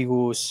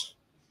 Eagles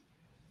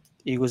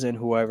and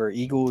whoever.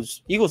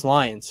 Eagles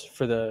Lions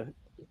for the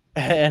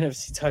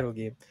NFC title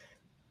game.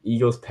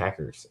 Eagles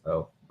Packers.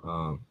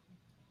 But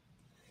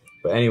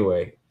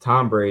anyway,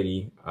 Tom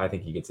Brady, I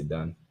think he gets it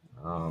done.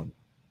 The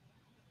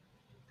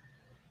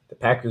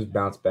Packers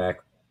bounce back,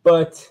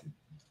 but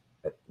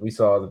we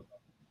saw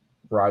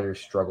Rodgers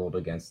struggled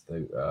against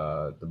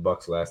the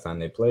Bucs last time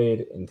they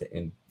played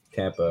in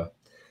Tampa.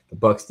 The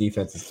Bucs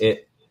defense is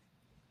it.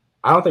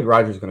 I don't think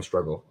Rodgers is going to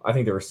struggle. I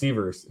think the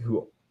receivers,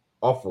 who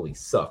awfully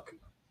suck,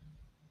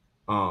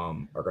 are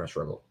going to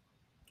struggle.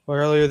 Well,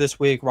 earlier this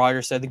week,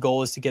 Rodgers said the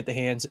goal is to get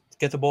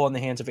the ball in the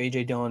hands of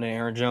A.J. Dillon and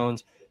Aaron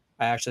Jones.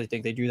 I actually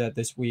think they do that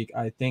this week.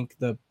 I think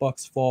the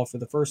Bucs fall for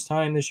the first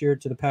time this year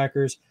to the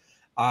Packers.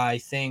 I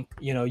think,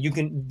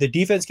 the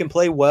defense can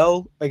play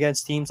well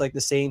against teams like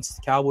the Saints,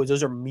 the Cowboys.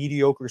 Those are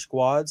mediocre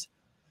squads.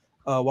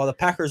 While the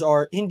Packers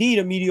are indeed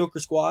a mediocre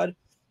squad,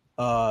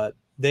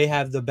 they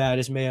have the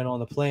baddest man on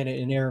the planet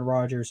in Aaron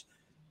Rodgers.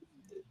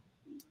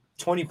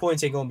 20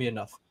 points ain't going to be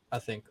enough, I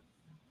think.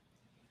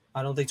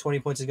 I don't think 20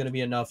 points is going to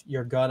be enough.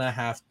 You're going to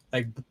have,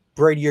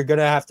 Brady, you're going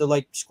to have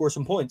to, score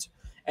some points.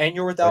 And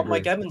you're without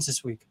Mike Evans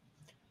this week.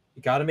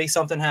 You got to make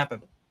something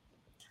happen.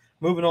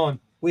 Moving on.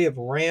 We have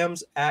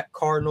Rams at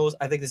Cardinals.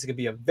 I think this is going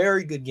to be a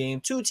very good game.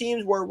 Two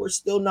teams where we're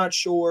still not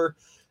sure.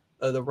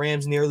 The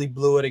Rams nearly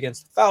blew it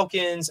against the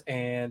Falcons,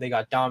 and they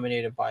got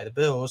dominated by the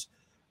Bills.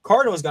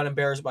 Cardinals got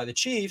embarrassed by the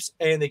Chiefs,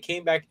 and they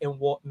came back and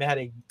had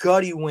a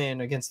gutty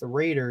win against the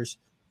Raiders.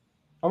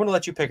 I'm going to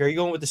let you pick. Are you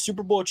going with the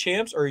Super Bowl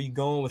champs, or are you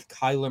going with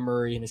Kyler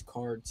Murray and his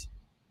Cards?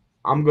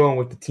 I'm going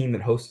with the team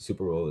that hosts the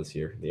Super Bowl this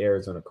year, the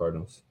Arizona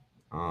Cardinals.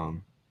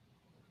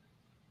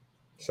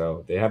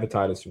 So they have a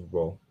tie to Super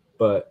Bowl.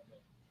 But,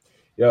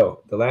 the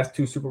last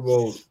two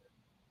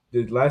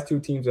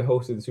teams that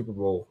hosted the Super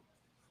Bowl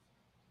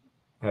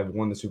have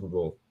won the Super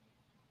Bowl.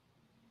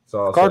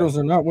 So Cardinals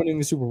are not winning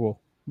the Super Bowl.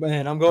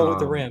 Man, I'm going with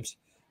the Rams.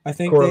 I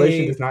think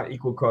correlation does not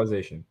equal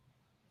causation.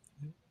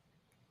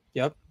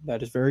 Yep,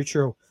 that is very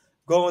true.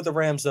 Going with the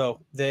Rams, though.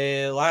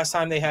 The last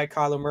time they had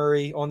Kyler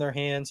Murray on their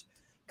hands,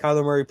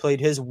 Kyler Murray played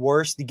his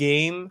worst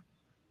game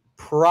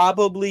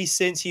probably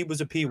since he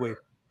was a peewee.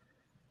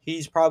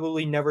 He's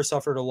probably never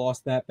suffered a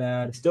loss that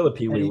bad. Still a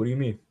peewee. What do you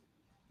mean?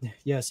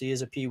 Yes, he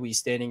is a peewee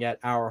standing at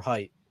our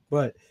height.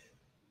 But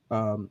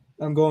I'm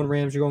going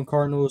Rams. You're going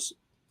Cardinals.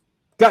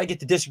 Got to get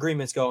the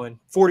disagreements going.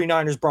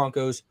 49ers,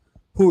 Broncos.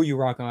 Who are you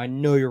rocking? I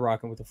know you're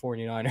rocking with the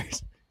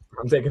 49ers.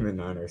 I'm taking the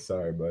Niners.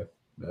 Sorry, but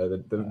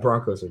the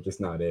Broncos are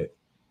just not it.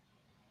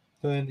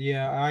 And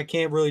yeah, I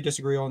can't really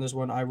disagree on this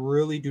one. I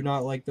really do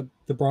not like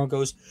the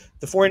Broncos.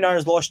 The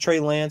 49ers lost Trey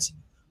Lance.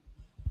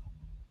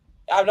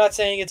 I'm not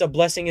saying it's a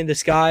blessing in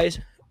disguise,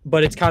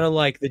 but it's kind of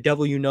like the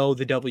devil you know,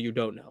 the devil you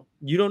don't know.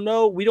 You don't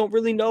know. We don't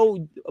really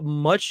know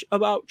much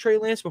about Trey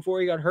Lance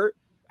before he got hurt.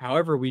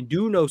 However, we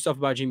do know stuff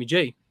about Jimmy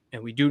G,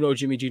 and we do know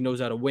Jimmy G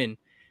knows how to win.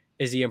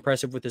 Is he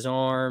impressive with his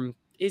arm?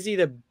 Is he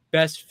the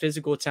best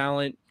physical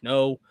talent?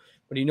 No.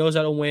 But he knows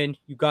how to win.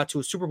 You got to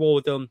a Super Bowl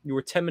with him. You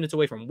were 10 minutes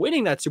away from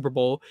winning that Super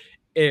Bowl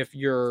if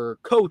your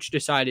coach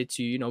decided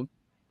to,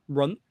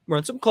 run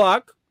some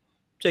clock,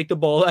 take the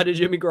ball out of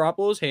Jimmy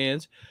Garoppolo's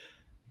hands.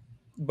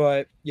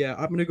 But, yeah,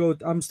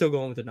 I'm still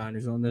going with the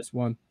Niners on this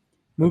one.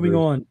 Moving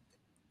on.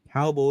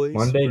 Cowboys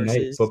Monday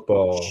Night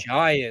Football.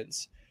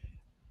 Giants.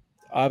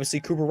 Obviously,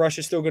 Cooper Rush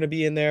is still going to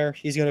be in there.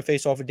 He's going to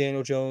face off with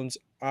Daniel Jones.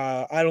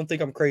 I don't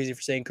think I'm crazy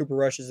for saying Cooper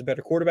Rush is the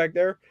better quarterback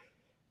there.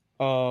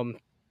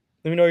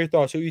 Let me know your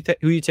thoughts. Who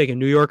you taking,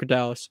 New York or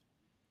Dallas?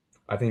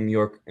 I think New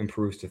York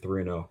improves to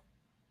 3-0.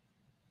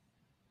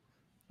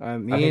 I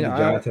think the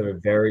Giants have a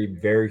very,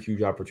 very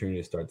huge opportunity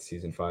to start the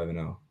season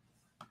 5-0.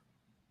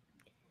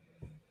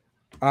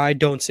 I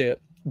don't see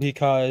it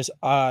because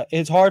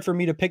it's hard for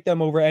me to pick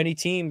them over any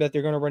team that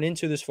they're going to run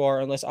into this far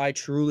unless I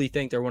truly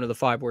think they're one of the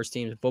 5 worst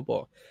teams in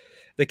football.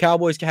 The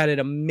Cowboys had an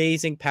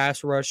amazing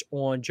pass rush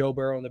on Joe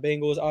Burrow and the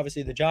Bengals.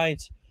 Obviously, the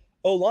Giants'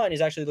 O-line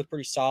has actually looked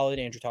pretty solid.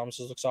 Andrew Thomas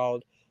has looked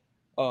solid.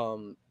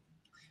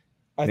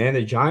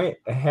 The Giants,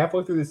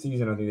 halfway through the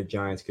season, I think the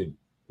Giants could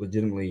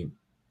legitimately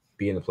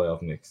be in the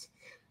playoff mix.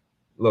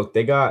 Look,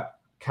 they got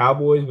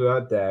Cowboys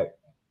without Dak.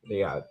 They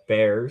got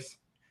Bears.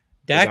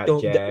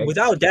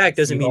 Without Dak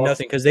doesn't mean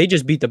nothing because they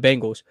just beat the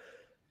Bengals.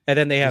 And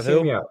then they have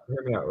Hear me out.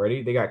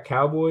 Ready? They got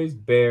Cowboys,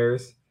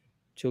 Bears.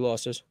 2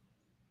 losses.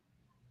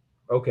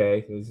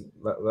 Okay.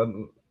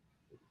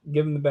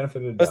 Give them the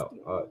benefit of the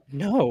doubt.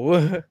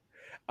 No.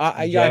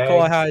 I got to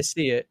call it how I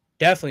see it.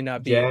 Definitely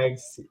not beating.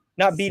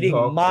 Not beating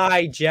Seahawks.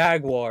 my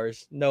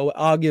Jaguars. No,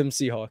 I'll give them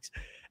Seahawks.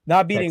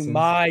 Not beating Texans.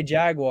 my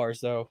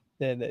Jaguars, though.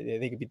 Then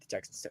they could beat the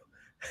Texans, too.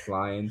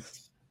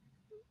 Lions.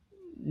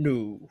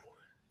 No.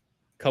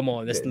 Come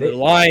on.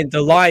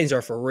 The Lions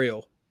are for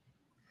real.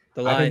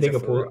 I think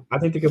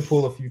they could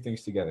pull a few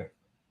things together.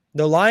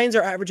 The Lions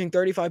are averaging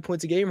 35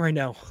 points a game right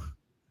now.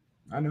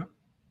 I know.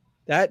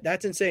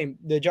 That's insane.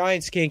 The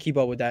Giants can't keep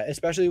up with that,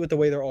 especially with the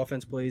way their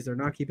offense plays. They're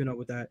not keeping up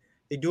with that.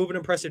 They do have an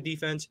impressive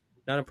defense,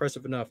 not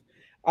impressive enough.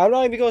 I'm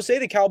not even going to say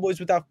the Cowboys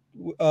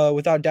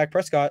without Dak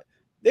Prescott.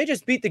 They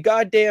just beat the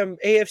goddamn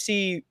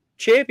AFC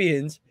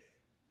champions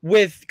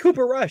with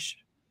Cooper Rush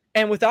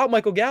and without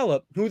Michael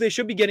Gallup, who they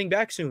should be getting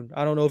back soon.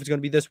 I don't know if it's going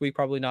to be this week,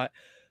 probably not.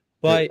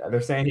 But they're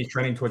saying he's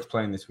trending towards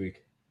playing this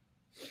week.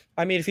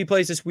 I mean, if he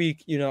plays this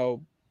week,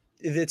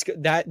 that's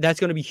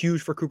going to be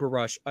huge for Cooper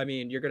Rush. I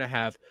mean, you're going to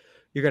have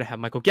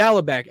Michael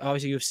Gallup back.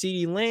 Obviously, you have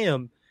CeeDee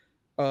Lamb.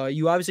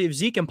 You obviously have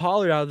Zeke and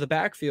Pollard out of the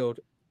backfield.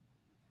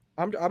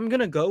 I'm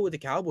gonna go with the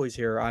Cowboys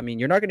here. I mean,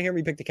 you're not gonna hear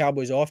me pick the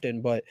Cowboys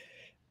often, but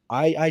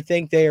I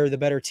think they are the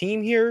better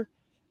team here.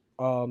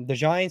 The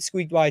Giants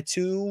squeaked by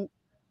 2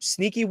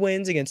 sneaky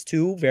wins against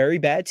 2 very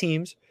bad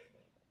teams.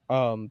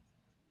 Going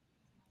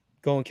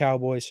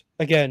Cowboys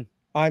again.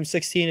 I'm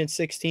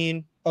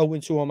 16-16,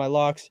 0-2 on my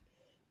locks.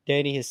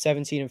 Danny is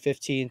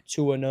 17-15,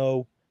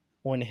 2-0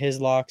 on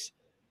his locks.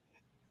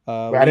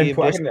 I didn't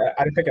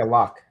pick a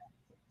lock.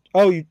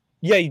 Oh, you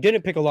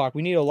didn't pick a lock.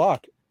 We need a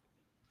lock.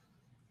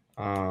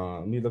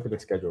 Let me look at the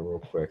schedule real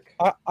quick.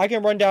 I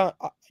can run down.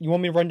 You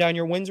want me to run down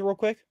your wins real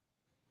quick?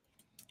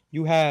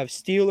 You have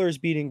Steelers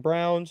beating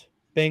Browns,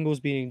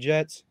 Bengals beating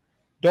Jets,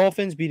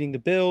 Dolphins beating the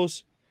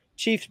Bills,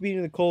 Chiefs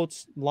beating the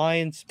Colts,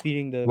 Lions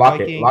beating the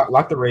Vikings.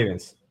 Lock the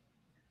Ravens.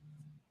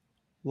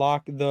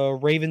 Lock the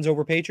Ravens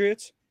over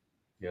Patriots?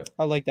 Yeah.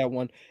 I like that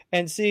one.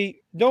 And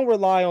see, don't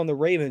rely on the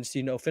Ravens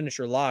to, finish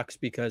your locks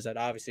because that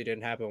obviously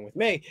didn't happen with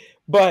me.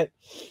 But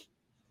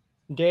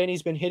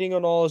Danny's been hitting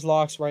on all his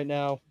locks right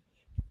now.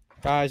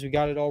 Guys, we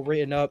got it all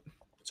written up.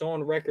 It's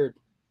on record.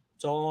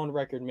 It's all on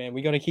record, man.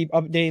 We're going to keep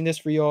updating this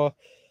for y'all.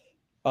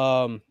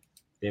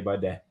 Day by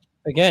day.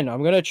 Again,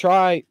 I'm going to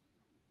try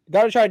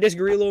to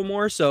disagree a little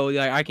more so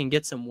I can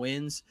get some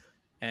wins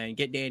and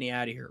get Danny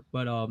out of here.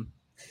 But,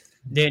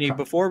 Danny,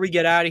 before we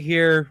get out of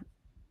here,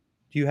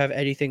 do you have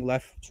anything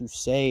left to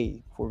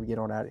say before we get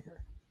on out of here?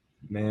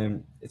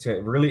 Man, it's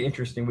a really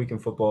interesting week in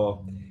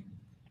football.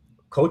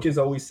 Coaches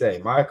always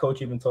say, my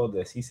coach even told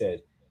this, he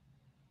said,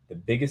 the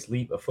biggest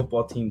leap a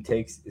football team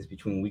takes is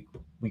between week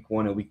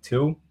 1 and week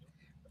 2.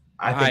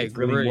 I think it's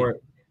really more.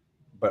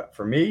 But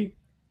for me,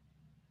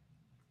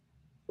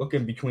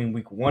 looking between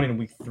week 1 and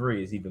week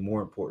 3 is even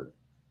more important.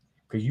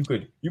 Because you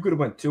could have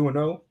went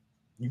 2-0,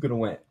 you could have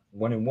went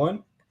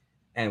 1-1,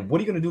 and what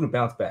are you going to do to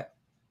bounce back?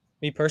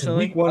 Me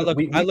personally,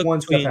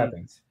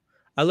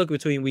 I look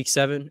between week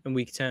 7 and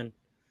week 10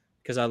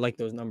 because I like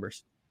those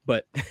numbers.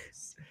 But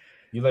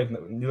you like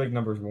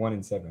numbers 1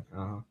 and 7.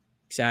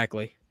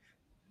 Exactly.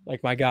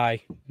 Like my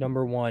guy,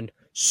 number 1,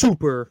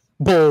 Super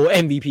Bowl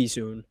MVP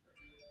soon.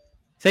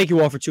 Thank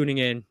you all for tuning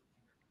in.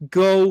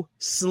 Go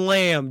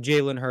slam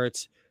Jalen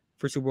Hurts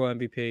for Super Bowl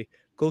MVP.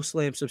 Go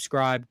slam,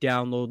 subscribe,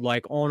 download,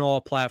 like on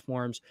all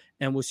platforms,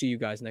 and we'll see you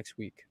guys next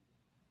week.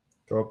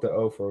 Throw up the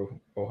O for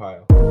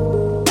Ohio.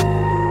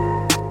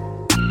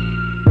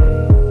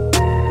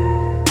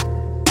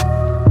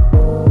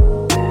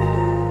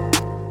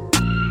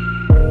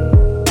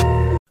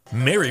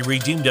 Mary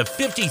redeemed a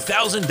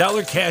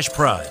 $50,000 cash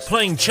prize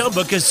playing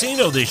Chumba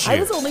Casino this year. I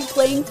was only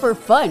playing for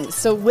fun,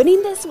 so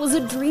winning this was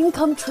a dream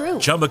come true.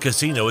 Chumba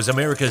Casino is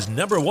America's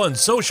 #1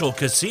 social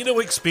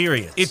casino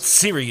experience. It's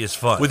serious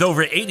fun. With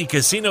over 80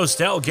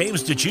 casino-style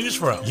games to choose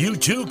from, you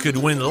too could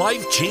win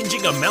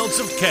life-changing amounts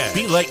of cash.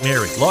 Be like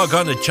Mary. Log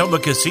on to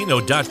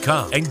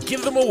ChumbaCasino.com and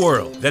give them a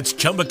whirl. That's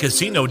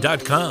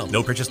ChumbaCasino.com.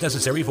 No purchase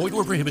necessary. Void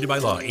where prohibited by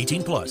law.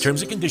 18+.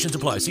 Terms and conditions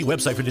apply. See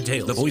website for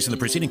details. The voice in the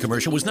preceding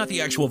commercial was not the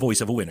actual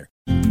voice of a winner.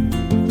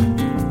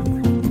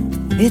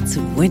 It's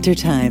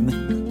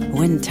wintertime.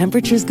 When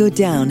temperatures go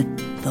down,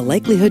 the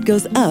likelihood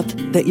goes up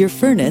that your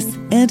furnace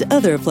and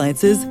other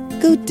appliances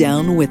go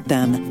down with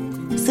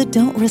them. So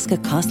don't risk a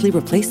costly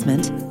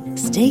replacement.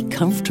 Stay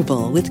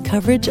comfortable with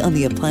coverage on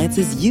the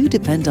appliances you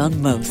depend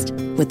on most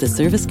with the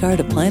Service Guard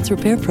Appliance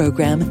Repair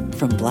Program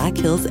from Black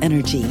Hills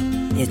Energy.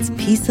 It's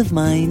peace of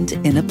mind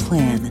in a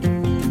plan.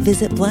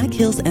 Visit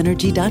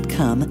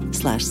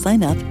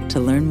blackhillsenergy.com/sign up to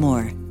learn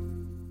more.